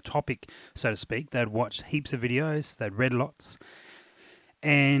knowledgeable on the topic, so to speak. They'd watched heaps of videos, they'd read lots,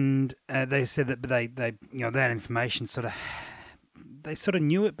 And they said that they that information they sort of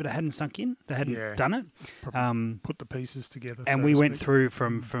knew it, but it hadn't sunk in. They hadn't done it. Put the pieces together. And we went through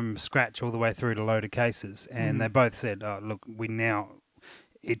from scratch all the way through to loaded cases, and they both said, "Oh, look,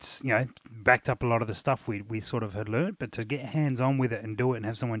 it's backed up a lot of the stuff we sort of had learnt, but to get hands on with it and do it and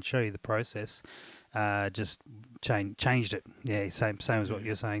have someone show you the process, just changed it. Yeah, same as what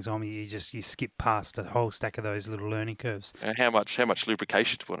you're saying, Zombie. You skip past a whole stack of those little learning curves. How much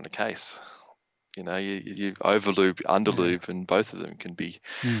lubrication to put in a case? You over lube, under lube, and both of them can be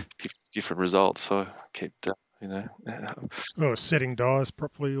different results. So I kept, setting dies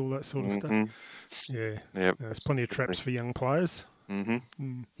properly, all that sort of stuff. Yeah, there's plenty of traps for young players.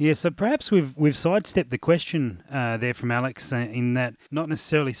 Yeah, so perhaps we've sidestepped the question there from Alex in that not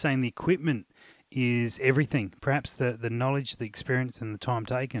necessarily saying the equipment is everything. Perhaps the knowledge, the experience, and the time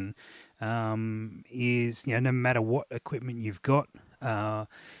taken is no matter what equipment you've got.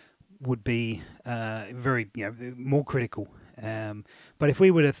 Would be very more critical. But if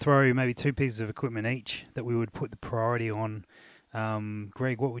we were to throw maybe two pieces of equipment each that we would put the priority on,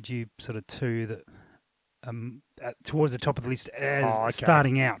 Greg, what would you sort of that towards the top of the list as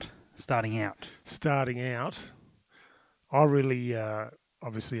starting out? I really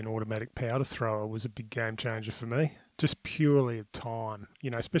obviously an automatic powder thrower was a big game changer for me. Just purely of time,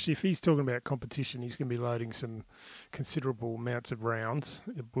 especially if he's talking about competition, he's going to be loading some considerable amounts of rounds.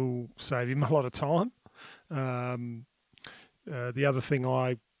 It will save him a lot of time. The other thing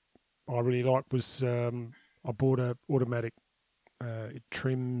I really liked was I bought a automatic. It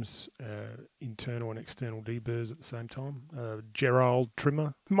trims internal and external deburrs at the same time. Gerald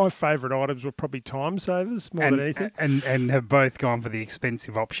trimmer. My favourite items were probably time savers more than anything. And have both gone for the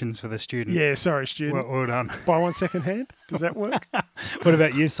expensive options for the student. Yeah, sorry, student. Well done. Buy one second hand. Does that work? What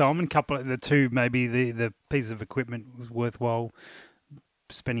about you, Simon? Couple of the two, maybe the piece of equipment was worthwhile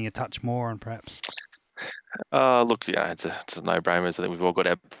spending a touch more on, perhaps. Look, it's a no-brainer. I think we've all got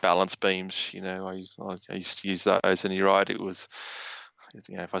our balance beams. I used to use those, and you're right. It was,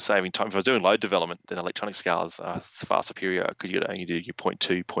 if I was saving time, if I was doing load development, then electronic scales are far superior because you could only do your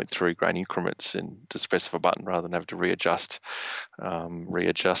 0.2, 0.3 grain increments and just press of a button rather than have to readjusting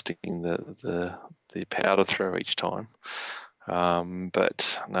the powder throw each time.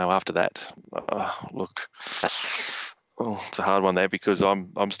 But no, after that, look. Oh, it's a hard one there because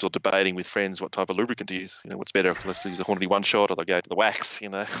I'm still debating with friends what type of lubricant to use. What's better? Let's use the Hornady One Shot or they go to the wax.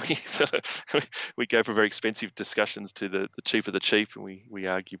 We go for very expensive discussions to the cheap of the cheap, and we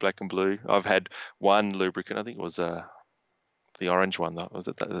argue black and blue. I've had one lubricant. I think it was the orange one. Was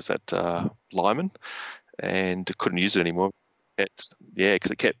that Lyman, and couldn't use it anymore.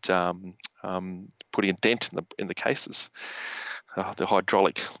 Because it kept putting a dent in the cases. The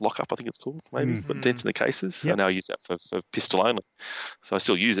hydraulic lockup, I think it's called, maybe, but dents in the cases. Yep. I now use that for pistol only, so I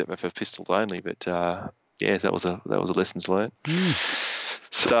still use it for pistols only. But that was a lessons learned.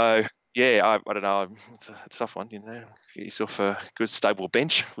 So I don't know. It's a tough one. Get yourself a good stable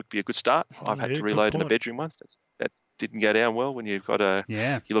bench would be a good start. I've had to reload in a bedroom once. That didn't go down well when you've got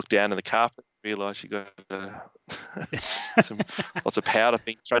you look down in the carpet, realise you got lots of powder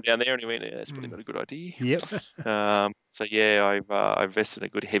being thrown down there, and you went, that's probably not a good idea. Yep. I've invested in a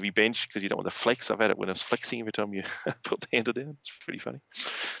good heavy bench because you don't want the flex. I've had it when I was flexing every time you put the handle down. It's pretty funny.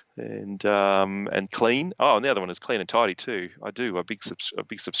 And clean. Oh, and the other one is clean and tidy too. I do a big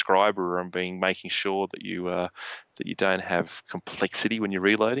subscriber on making sure that you don't have complexity when you're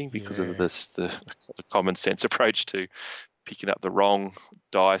reloading because of the common sense approach to picking up the wrong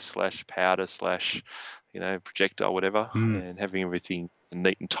die / powder / projectile, whatever, and having everything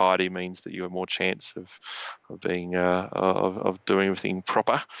neat and tidy means that you have more chance of being of doing everything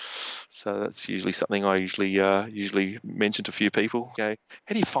proper. So that's usually something I usually mention to a few people. Go,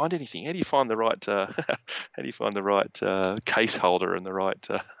 how do you find anything? How do you find the right case holder and the right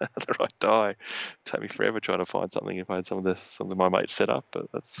die? It took me forever trying to find something if I had some of my mates set up,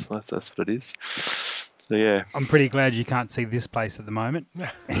 but that's what it is. So yeah, I'm pretty glad you can't see this place at the moment.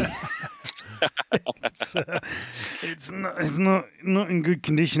 It's not in good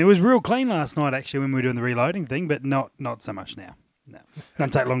condition. It was real clean last night actually when we were doing the reloading thing, but not so much now. No,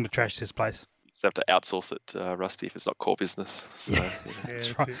 don't take long to trash this place. You just have to outsource it, Rusty, if it's not core business. So,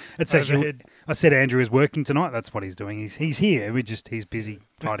 that's right. It's actually. I said Andrew is working tonight. That's what he's doing. He's here. He's busy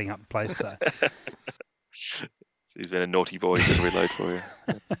tidying up the place. So. He's been a naughty boy. He's going to reload for you.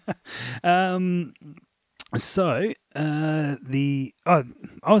 So I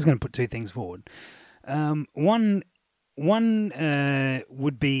was going to put two things forward. One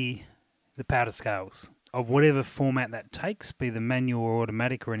would be the powder scales of whatever format that takes, be the manual or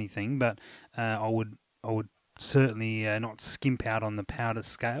automatic or anything. But I would certainly not skimp out on the powder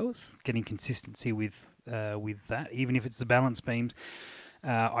scales, getting consistency with that, even if it's the balance beams.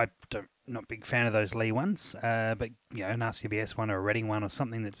 Not a big fan of those Lee ones, but an RCBS one or a Reading one or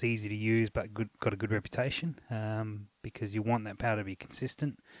something that's easy to use but got a good reputation, because you want that powder to be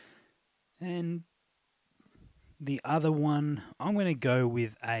consistent. And the other one, I'm going to go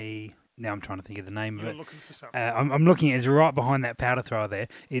with now I'm trying to think of the name of it. You're looking for something. I'm looking, it's right behind that powder thrower there.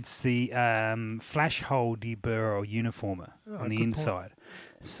 It's the flash hole deburr or uniformer on the inside. Point.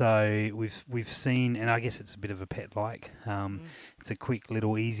 So we've seen, and I guess it's a bit of a pet like. It's a quick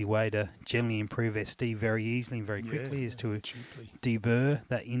little easy way to generally improve SD very easily and very quickly, is to cheaply deburr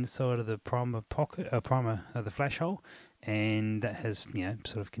that inside of the primer pocket, primer of the flash hole, and that has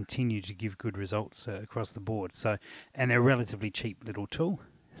sort of continued to give good results across the board. So, and they're a relatively cheap little tool.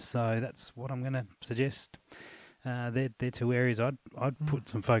 So that's what I'm going to suggest. They're two areas I'd put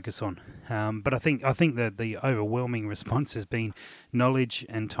some focus on. But I think that the overwhelming response has been knowledge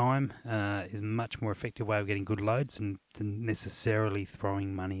and time is a much more effective way of getting good loads than necessarily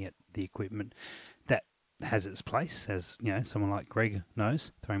throwing money at the equipment. That has its place, as someone like Greg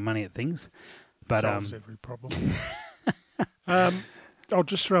knows, throwing money at things. But solves every problem. I'll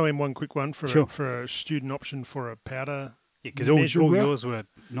just throw in one quick one for a student option for a powder. Yeah, because all yours were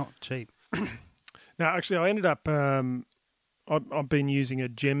not cheap. No, actually, I ended up. I've been using a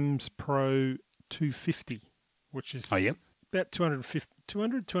Gems Pro 250, which is about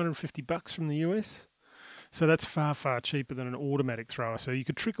 $250 from the US. So that's far, far cheaper than an automatic thrower. So you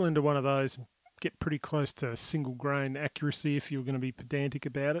could trickle into one of those and get pretty close to single grain accuracy if you're going to be pedantic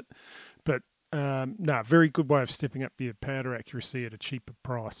about it. But very good way of stepping up your powder accuracy at a cheaper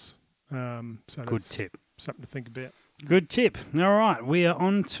price. So good tip. Something to think about. Good tip. All right, we are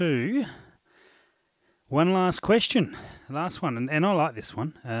on to one last question. Last one, and I like this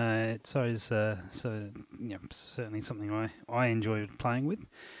one. Certainly something I enjoy playing with.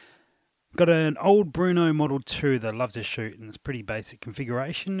 Got an old Bruno Model 2 that I love to shoot, and it's pretty basic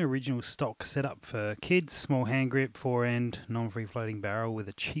configuration. Original stock setup for kids, small hand grip, forend, non-free floating barrel with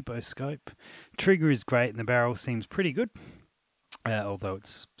a cheapo scope. Trigger is great, and the barrel seems pretty good, although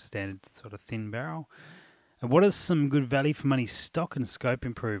it's standard sort of thin barrel. What are some good value for money stock and scope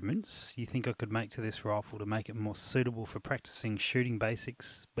improvements you think I could make to this rifle to make it more suitable for practicing shooting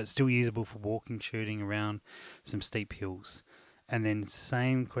basics, but still usable for walking, shooting around some steep hills? And then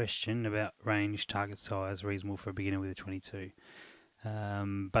same question about range, target size, reasonable for a beginner with a 22.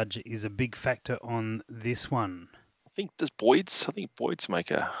 Budget is a big factor on this one. I think Boyd's make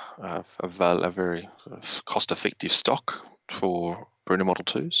a very sort of cost-effective stock for Bruno Model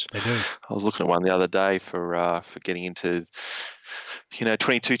 2s. They do. I was looking at one the other day for getting into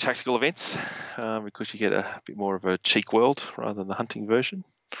 22 tactical events, because you get a bit more of a cheek world rather than the hunting version.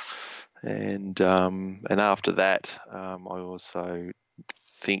 And after that, I also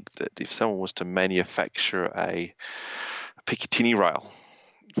think that if someone was to manufacture a Picatinny rail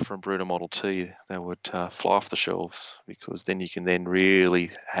from Bruno Model T, they would fly off the shelves, because then you can then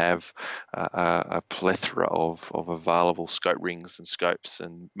really have a plethora of available scope rings and scopes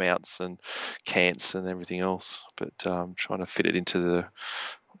and mounts and cants and everything else. But trying to fit it into the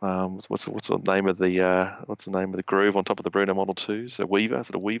what's the name of the groove on top of the Bruno Model 2s? A Weaver? Is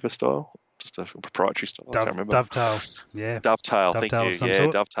it a Weaver style? Just a proprietary style? I can't remember. Dovetail. Yeah. Dovetail. Thank you. Yeah,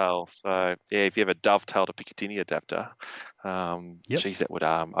 sort. dovetail. So if you have a dovetail to Picatinny adapter, geez, that would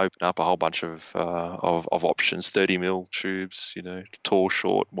open up a whole bunch of options. 30mm tubes, tall,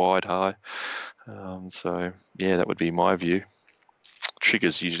 short, wide, high. That would be my view.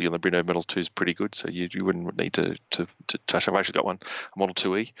 Triggers usually on the Bruno Model 2 is pretty good, so you wouldn't need to touch. I've actually got one, a Model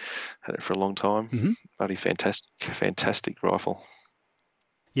 2E, had it for a long time. Mm-hmm. Bloody fantastic rifle.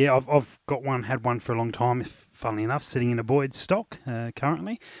 Yeah, I've got one, had one for a long time, funnily enough, sitting in a Boyd stock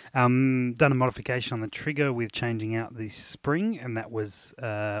currently. Done a modification on the trigger with changing out the spring, and that was,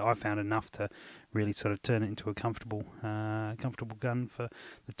 I found enough to really sort of turn it into a comfortable gun for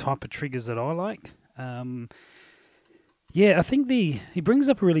the type of triggers that I like. I think he brings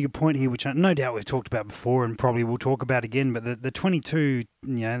up a really good point here, which no doubt we've talked about before and probably we'll talk about again, but the 22,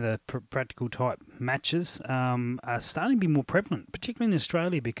 the practical type matches are starting to be more prevalent, particularly in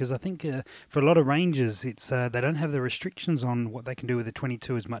Australia, because I think for a lot of rangers, it's they don't have the restrictions on what they can do with the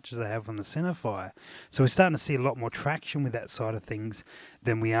 22 as much as they have on the centerfire. So we're starting to see a lot more traction with that side of things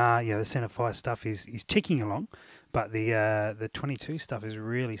than we are. The centerfire stuff is ticking along, but the 22 stuff is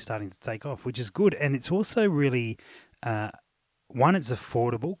really starting to take off, which is good. And it's also really... one, it's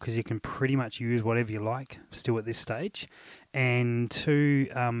affordable because you can pretty much use whatever you like still at this stage. And two,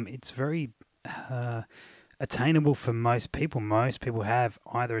 it's very attainable for most people. Most people have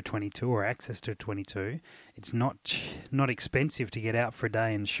either a 22 or access to a 22. It's not expensive to get out for a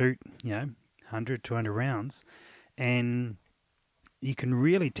day and shoot, 100, 200 rounds. And you can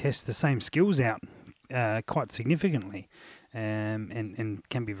really test the same skills out quite significantly, and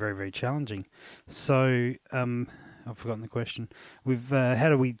can be very, very challenging. So I've forgotten the question. How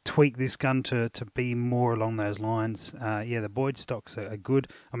do we tweak this gun to be more along those lines? The Boyd stocks are good.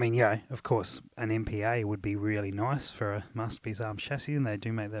 I mean, of course, an MPA would be really nice for a Masterpiece Arms chassis, and they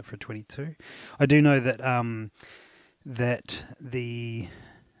do make that for a 22. I do know that that the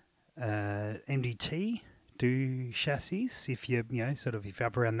MDT do chassis. If you're if you're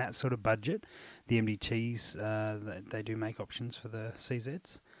up around that sort of budget, the MDTs they do make options for the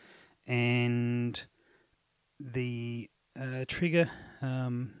CZs, and the trigger. I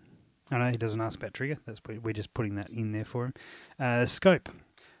know he doesn't ask about trigger. We're just putting that in there for him. Scope.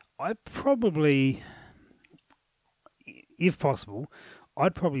 I probably, if possible,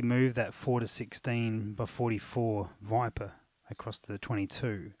 I'd probably move that 4-16 by 44 Viper across to the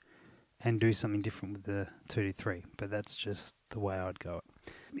 22. And do something different with the 2-3, but that's just the way I'd go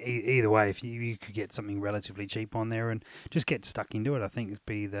it. Either way, if you could get something relatively cheap on there and just get stuck into it, I think it'd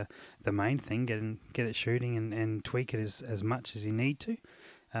be the main thing. Get it shooting and tweak it as much as you need to.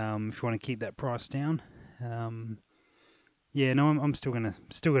 If you want to keep that price down, I'm still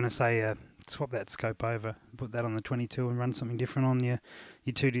gonna say swap that scope over, put that on the 22, and run something different on your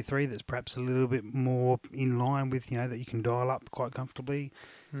 2-3 that's perhaps a little bit more in line with that you can dial up quite comfortably.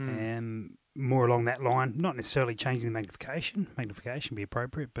 And more along that line, not necessarily changing the magnification. Magnification be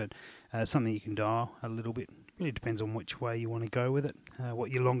appropriate, but something you can dial a little bit. Really depends on which way you want to go with it, what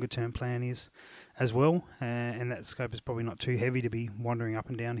your longer term plan is as well. And that scope is probably not too heavy to be wandering up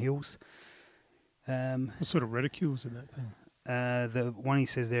and down hills. What sort of reticules in that thing? The one he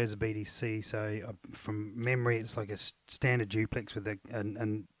says there is a BDC, so from memory it's like a standard duplex with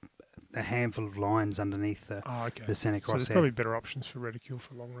a handful of lines underneath the centre crosshair. So there's probably better options for reticule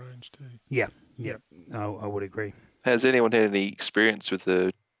for long range too. Yeah. I would agree. Has anyone had any experience with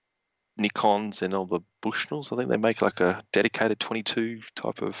the Nikons and all the Bushnells? I think they make like a dedicated 22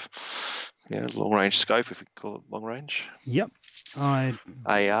 type of long range scope, if we call it long range. Yep. I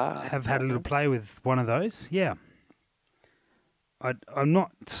AR have had a little play with one of those. Yeah. I'm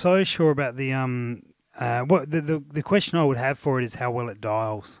not so sure about the the question I would have for it is how well it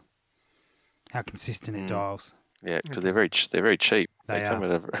dials, how consistent it dials. Yeah, because they're very cheap. They come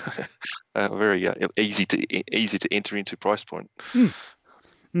at a very easy to enter into price point.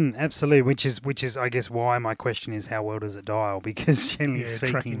 Absolutely, which is I guess why my question is how well does it dial, because generally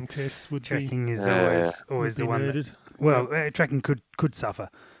speaking, tracking test would tracking be, is always the one needed. Tracking could suffer.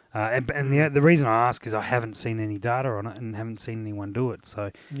 And the reason I ask is I haven't seen any data on it and haven't seen anyone do it. So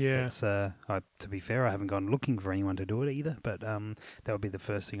it's, to be fair, I haven't gone looking for anyone to do it either. But that would be the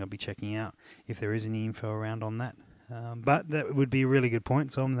first thing I'd be checking out if there is any info around on that. But that would be a really good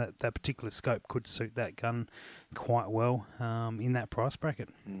point, Tom, that particular scope could suit that gun quite well in that price bracket.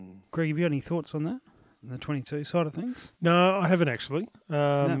 Greg, have you got any thoughts on that? The 22 side of things? No, I haven't actually.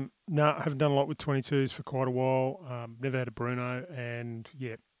 No, I haven't done a lot with 22s for quite a while. Never had a Bruno, and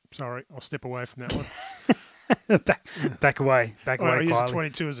sorry, I'll step away from that one. back away. I use a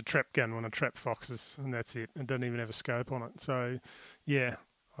 22 as a trap gun when I trap foxes, and that's it. It doesn't even have a scope on it. So,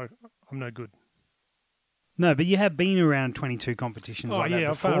 I'm no good. No, but you have been around 22 competitions like that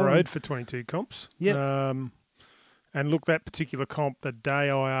before. I've far rode for 22 comps. Yeah. And look, that particular comp, the day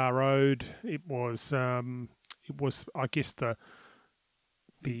I rode, it was I guess the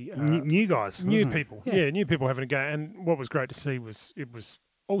new guys, new people, new people having a go. And what was great to see was it was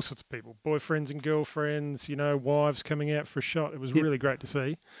all sorts of people, boyfriends and girlfriends, wives coming out for a shot. It was really great to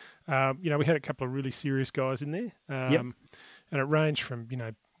see. We had a couple of really serious guys in there, and it ranged from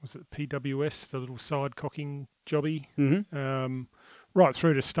was it PWS, the little side cocking jobby, right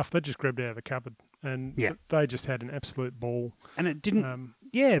through to stuff they just grabbed out of the cupboard. And they just had an absolute ball. And it didn't,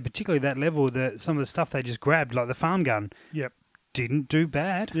 particularly that level, some of the stuff they just grabbed, like the farm gun, didn't do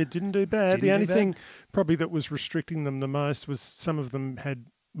bad. It didn't do bad. The only thing probably that was restricting them the most was some of them had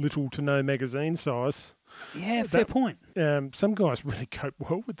little to no magazine size. Yeah, fair point. Some guys really cope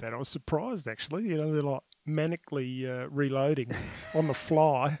well with that. I was surprised, actually. They're like manically reloading on the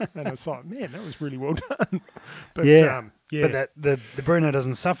fly. And it's like, man, that was really well done. But, but the Bruno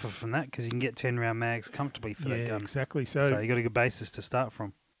doesn't suffer from that because you can get 10-round mags comfortably for that gun. Exactly. So you got a good basis to start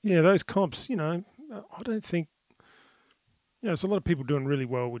from. Yeah, those comps, I don't think, there's a lot of people doing really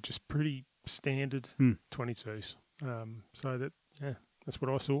well with just pretty standard 22s. So that's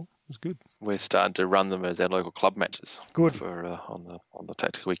what I saw. was good. We're starting to run them as our local club matches. Good. For on the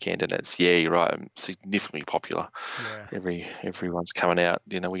tactical weekend, and it's you're right, significantly popular. Yeah. Everyone's coming out.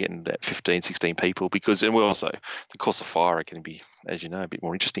 We're getting that 15, 16 people and we're also the course of fire are going to be, as you know, a bit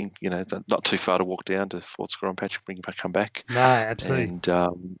more interesting. Not too far to walk down to Fort Squirrel and Patrick, come back. No, absolutely.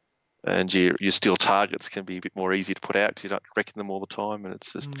 And your steel targets can be a bit more easy to put out because you don't reckon them all the time, and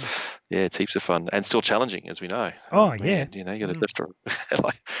it's just it's heaps of fun and still challenging, as we know. Oh yeah, you got to lift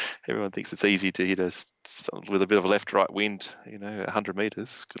like everyone thinks it's easy to hit with a bit of a left right wind, 100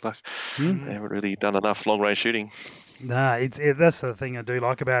 meters. Good luck. They haven't really done enough long range shooting. No, that's the thing I do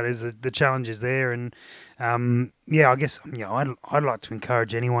like about it is the challenge is there, and I guess I'd like to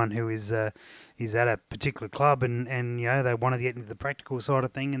encourage anyone who is at a particular club and they want to get into the practical side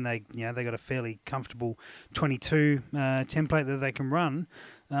of thing, and they got a fairly comfortable 22 template that they can run.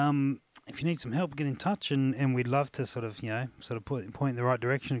 If you need some help, get in touch, and we'd love to sort of point in the right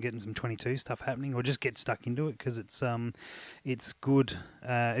direction of getting some 22 stuff happening, or just get stuck into it because it's good.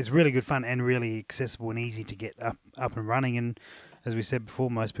 It's really good fun and really accessible and easy to get up and running. And as we said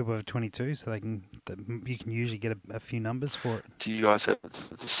before, most people have 22, so you can usually get a few numbers for it. Do you guys have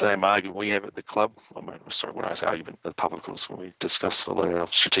the same argument we have at the club? When I say argument, the pub, of course, when we discuss all our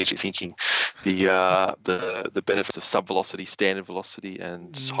strategic thinking, the benefits of sub-velocity, standard velocity,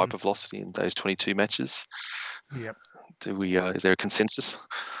 and hypervelocity in those 22 matches. Yep. Is there a consensus?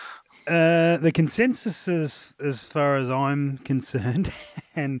 The consensus, as far as I'm concerned,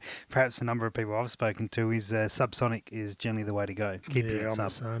 and perhaps a number of people I've spoken to, is subsonic is generally the way to go. Keeping it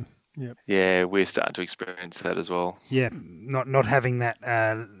sub. Yep. Yeah, we're starting to experience that as well. Yeah, not having that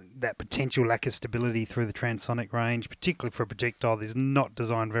potential lack of stability through the transonic range, particularly for a projectile that is not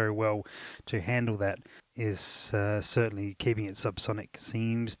designed very well to handle that, is certainly keeping it subsonic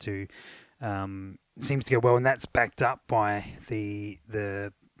seems to go well, and that's backed up by the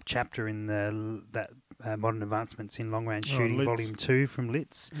chapter in that Modern Advancements in Long Range Shooting, Volume 2 from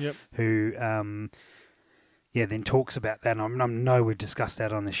Litz, who then talks about that. And I know we've discussed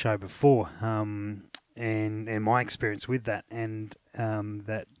that on the show before, and my experience with that, and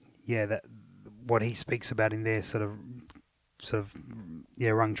that what he speaks about in there sort of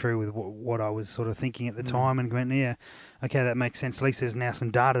rung true with what I was sort of thinking at the time, and went, okay, that makes sense. At least there's now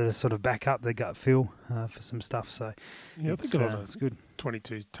some data to sort of back up the gut feel for some stuff. So I think a lot of it's good.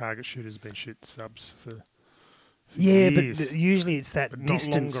 22 target shooters have been shooting subs for years. But usually it's that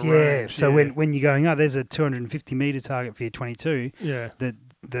distance. Range, so when you're going, there's a 250 metre target for your 22. Yeah. The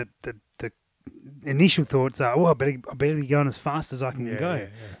initial thoughts are, I better be going as fast as I can go,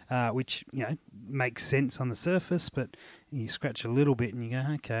 which makes sense on the surface, but you scratch a little bit and you go,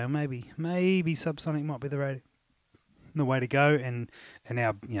 okay, maybe subsonic might be the way to go, and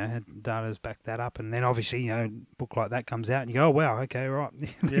our data's backed that up, and then obviously a book like that comes out and you go, oh wow, okay, right.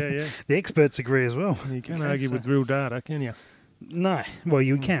 The experts agree as well. You can't argue with real data, can you? No, well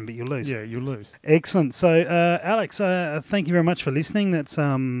you can, but you'll lose. Yeah, you'll lose. Excellent. So Alex, thank you very much for listening. That's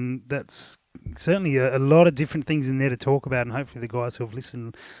certainly a lot of different things in there to talk about, and hopefully the guys who have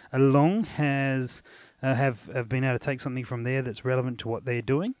listened along have been able to take something from there that's relevant to what they're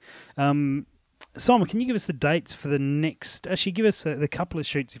doing. Simon, can you give us the dates for the next? Actually, give us the couple of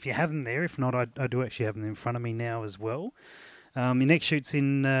shoots if you have them there. If not, I do actually have them in front of me now as well. Your next shoot's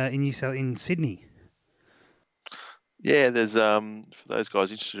in Sydney. Yeah, there's for those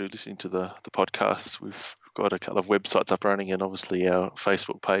guys interested in listening to the podcast, we've got a couple of websites up running, and obviously our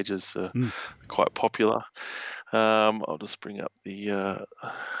Facebook pages are quite popular. I'll just bring up the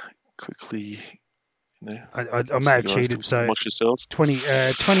quickly. I may have cheated. So watch yourselves.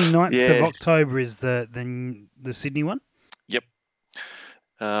 29th of October is the Sydney one. Yep.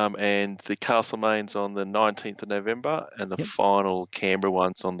 And the Castlemaine's on the 19th of November, and the final Canberra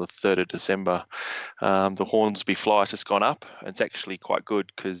one's on the 3rd of December. The Hornsby flight has gone up. It's actually quite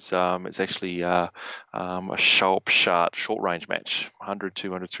good because it's actually a short range match, 100,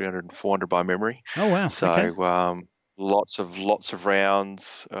 200, 300, and 400 by memory. Oh wow! So. Okay. Lots of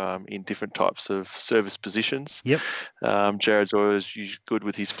rounds in different types of service positions. Yep. Jared's always good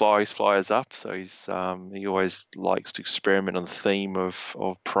with his flyers up, so he always likes to experiment on the theme of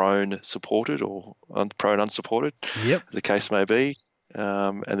prone supported or prone unsupported. Yep. As the case may be.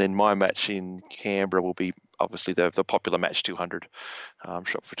 And then my match in Canberra will be obviously the popular match 200,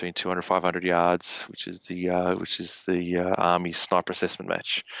 shot between 200 and 500 yards, which is the Army sniper assessment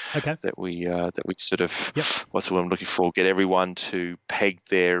match. Okay. That we sort of what's the word I'm looking for? Get everyone to peg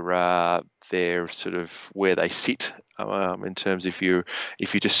their their sort of where they sit in terms of if you're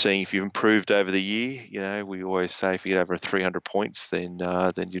just seeing if you've improved over the year. We always say if you get over 300 points, then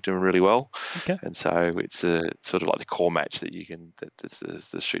you're doing really well. Okay. And so it's sort of like the core match that you can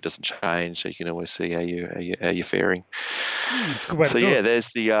the shoot doesn't change, so you can always see how you're faring. It's a good way to do yeah, it. there's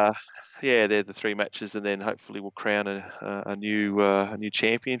the. They're the 3 matches, and then hopefully we'll crown a new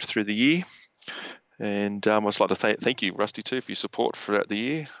champion through the year. And I'd just like to thank you, Rusty, too, for your support throughout the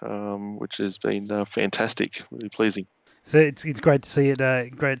year, which has been fantastic, really pleasing. So it's great to see it.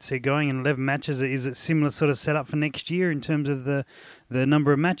 Great to see it going in 11 matches. Is it similar sort of setup for next year in terms of the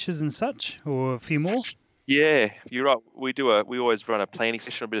number of matches and such, or a few more? Yeah, you're right. We always run a planning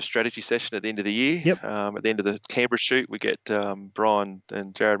session, a bit of strategy session at the end of the year. Yep. At the end of the Canberra shoot, we get Brian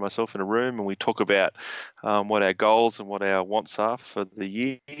and Jared and myself in a room, and we talk about what our goals and what our wants are for the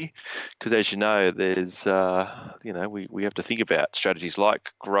year. Because as you know, there's we have to think about strategies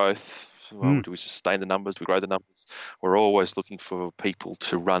like growth. Well, do we sustain the numbers? Do we grow the numbers? We're always looking for people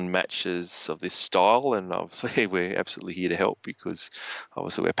to run matches of this style, and obviously we're absolutely here to help because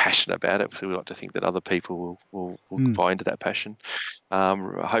obviously we're passionate about it. So we like to think that other people will buy into that passion.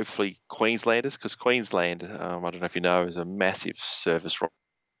 Hopefully Queenslanders, because Queensland, I don't know if you know, is a massive service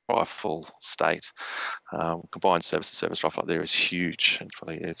rifle state. Combined service rifle up there is huge.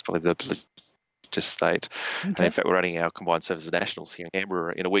 It's probably the just state. Okay. And in fact, we're running our combined services nationals here in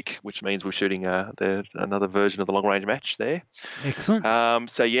Canberra in a week, which means we're shooting another version of the long range match there. Excellent.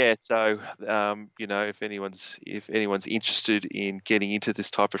 If anyone's interested in getting into this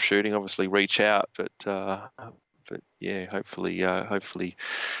type of shooting, obviously reach out. But hopefully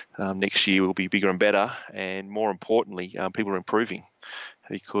next year will be bigger and better, and more importantly, people are improving.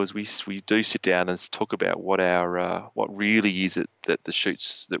 Because we do sit down and talk about what really is it that the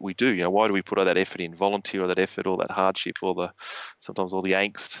shoots that we do. Why do we put all that effort in, volunteer all that effort, all that hardship, sometimes all the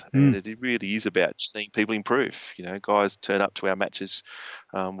angst, and it really is about seeing people improve. Guys turn up to our matches,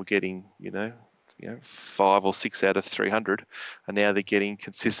 we're getting 5 or 6 out of 300, and now they're getting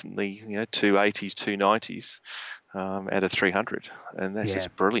consistently 280s, 290s. Out of 300, and that's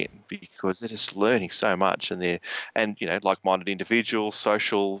just brilliant because they're just learning so much, and like-minded individuals,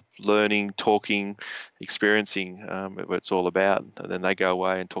 social learning, talking, experiencing what it's all about, and then they go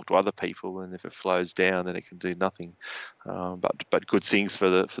away and talk to other people, and if it flows down, then it can do nothing but good things for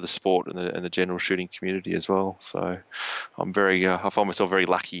the sport and the general shooting community as well. So I'm I find myself very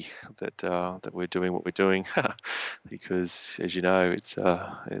lucky that we're doing what we're doing because, as you know, it's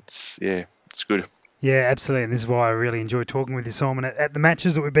good. Yeah, absolutely. And this is why I really enjoy talking with you, Simon, at the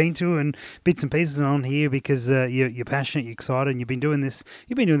matches that we've been to and bits and pieces on here, because you're passionate, you're excited, and you've been doing this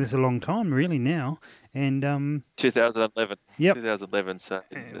a long time, really, now. And 2011. Yep. 2011, so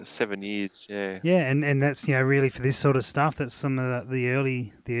 7 years, yeah. Yeah, and that's really for this sort of stuff. That's some of the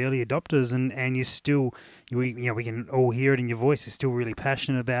early adopters, and you still we can all hear it in your voice. You're still really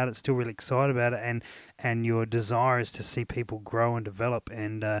passionate about it, still really excited about it, and your desire is to see people grow and develop.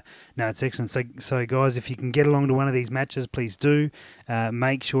 And no, it's excellent. So guys, if you can get along to one of these matches, please do.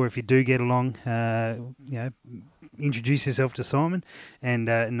 Make sure if you do get along, introduce yourself to Simon, and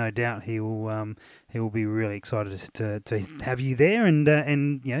no doubt he will be really excited to have you there,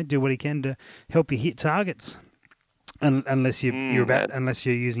 and do what he can to help you hit targets. Unless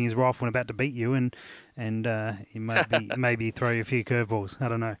you're using his rifle and about to beat you, and he maybe throw you a few curveballs. I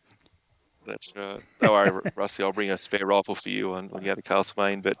don't know. That's right. Don't worry, Rusty. I'll bring a spare rifle for you when you go to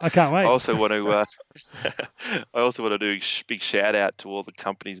Castlemaine. But I can't wait. I also want to do a big shout out to all the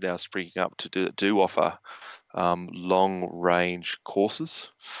companies now springing up to do offer long range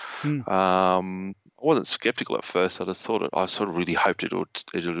courses. I wasn't skeptical at first. I just thought I sort of really hoped it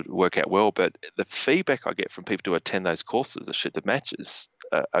would work out well. But the feedback I get from people who attend those courses, that shoot the matches,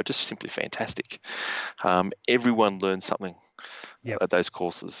 are just simply fantastic. Everyone learns something at those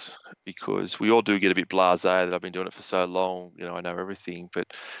courses, because we all do get a bit blasé that I've been doing it for so long. I know everything. But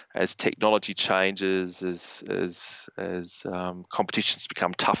as technology changes, as competitions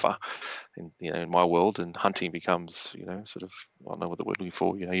become tougher, in my world, and hunting becomes, sort of, I don't know what the word looking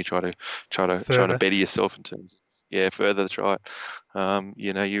for. You try to better yourself in terms of further. That's right.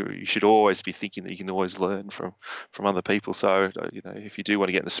 You should always be thinking that you can always learn from other people. So if you do want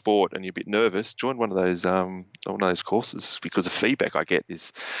to get into sport and you're a bit nervous, join one of those courses, because the feedback I get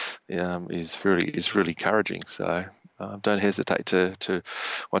is really encouraging. So don't hesitate to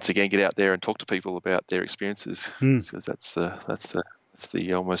once again get out there and talk to people about their experiences, because that's the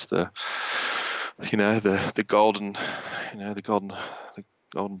almost the golden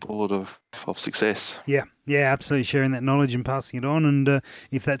golden bullet of success. Yeah, absolutely. Sharing that knowledge and passing it on, and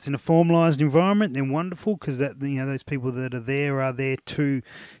if that's in a formalised environment, then wonderful, because that those people that are there to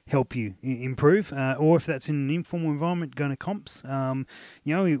help you improve. Or if that's in an informal environment, going to comps.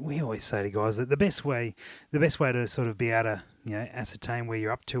 We always say to guys that the best way to sort of be able to ascertain where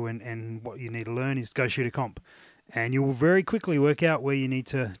you're up to and what you need to learn is go shoot a comp. And you will very quickly work out where you need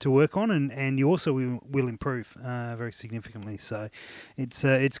to work on, and you also will improve very significantly. So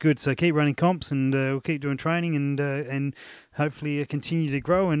it's good. So keep running comps, and we'll keep doing training, and hopefully continue to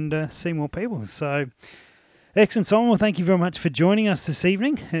grow and see more people. So excellent, Simon. Well, thank you very much for joining us this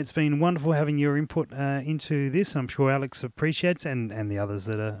evening. It's been wonderful having your input into this. I'm sure Alex appreciates, and the others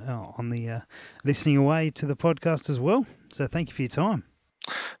that are on the listening away to the podcast as well. So thank you for your time.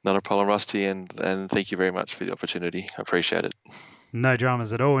 Not a problem, Rusty, and thank you very much for the opportunity. I appreciate it. No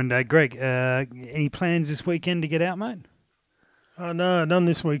dramas at all. And Greg, any plans this weekend to get out, mate? No, none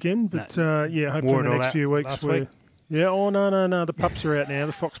this weekend, but hopefully in the next few weeks. Yeah, no. The pups are out now.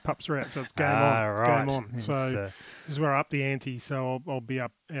 The fox pups are out, so it's game on. It's game on. So this is where I up the ante. So I'll be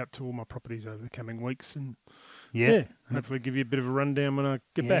out to all my properties over the coming weeks, and hopefully give you a bit of a rundown when I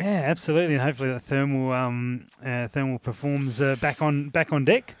get back. Yeah, absolutely, and hopefully the thermal performs back on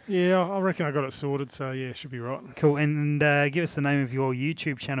deck. Yeah, I reckon I got it sorted. So yeah, should be right. Cool, and give us the name of your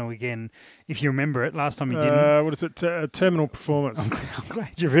YouTube channel again, if you remember it. Last time you didn't. What is it? Terminal Performance. I'm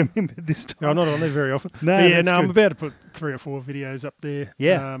glad you remembered this time. No, I'm not on there very often. No, I'm about to put 3 or 4 videos up there.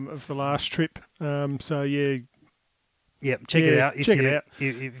 Yeah. Of the last trip. So yeah. Yep, check it out.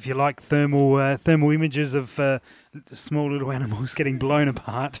 If you like thermal images of small little animals getting blown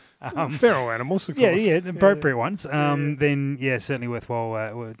apart, feral animals, of course. Yeah, appropriate ones. Then certainly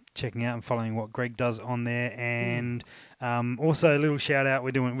worthwhile checking out and following what Greg does on there. And also a little shout out. We're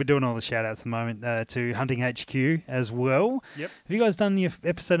doing all the shout outs at the moment to Hunting HQ as well. Yep. Have you guys done your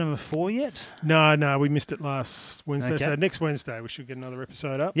episode number 4 yet? No, we missed it last Wednesday. Okay. So next Wednesday we should get another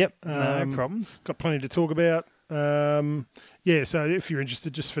episode up. Yep, no problems. Got plenty to talk about. So if you're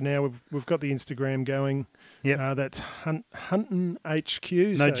interested, just for now, we've got the Instagram going. Yep. That's Hunting HQ.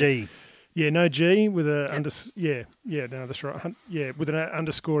 No G. Yeah, no G with a no, that's right. With an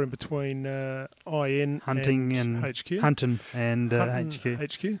underscore in between IN Hunting and HQ. Hunting and HQ.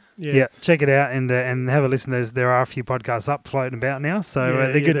 HQ. Yeah, check it out and have a listen. There are a few podcasts up floating about now,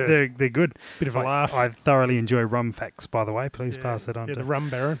 so they're good. They're good. Bit of a laugh. I thoroughly enjoy rum facts, by the way. Please pass that on. Yeah, the Rum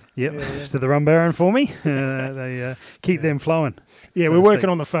Baron. Yep, to the Rum Baron for me. They keep them flowing. Yeah, we're working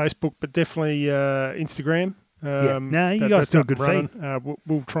on the Facebook, but definitely Instagram. You guys still good feed.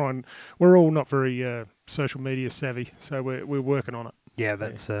 We'll try and we're all not very social media savvy, so we're working on it. Yeah,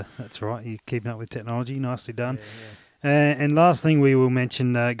 that's right. You're keeping up with technology. Nicely done. And last thing we will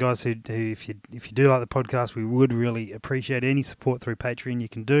mention, guys, who if you do like the podcast, we would really appreciate any support through Patreon you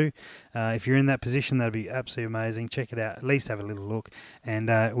can do. If you're in that position, that'd be absolutely amazing. Check it out. At least have a little look, and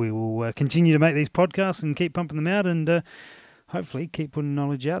we will continue to make these podcasts and keep pumping them out and. Hopefully, keep putting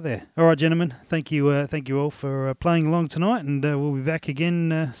knowledge out there. All right, gentlemen. Thank you all for playing along tonight, and we'll be back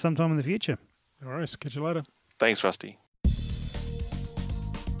again sometime in the future. All right, catch you later. Thanks, Rusty.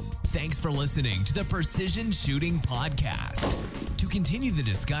 Thanks for listening to the Precision Shooting Podcast. To continue the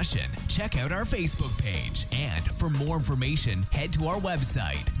discussion, check out our Facebook page. And for more information, head to our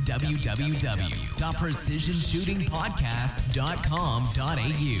website,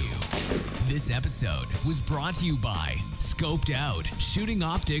 www.precisionshootingpodcast.com.au. This episode was brought to you by Scoped Out Shooting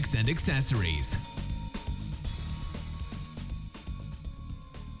Optics and Accessories.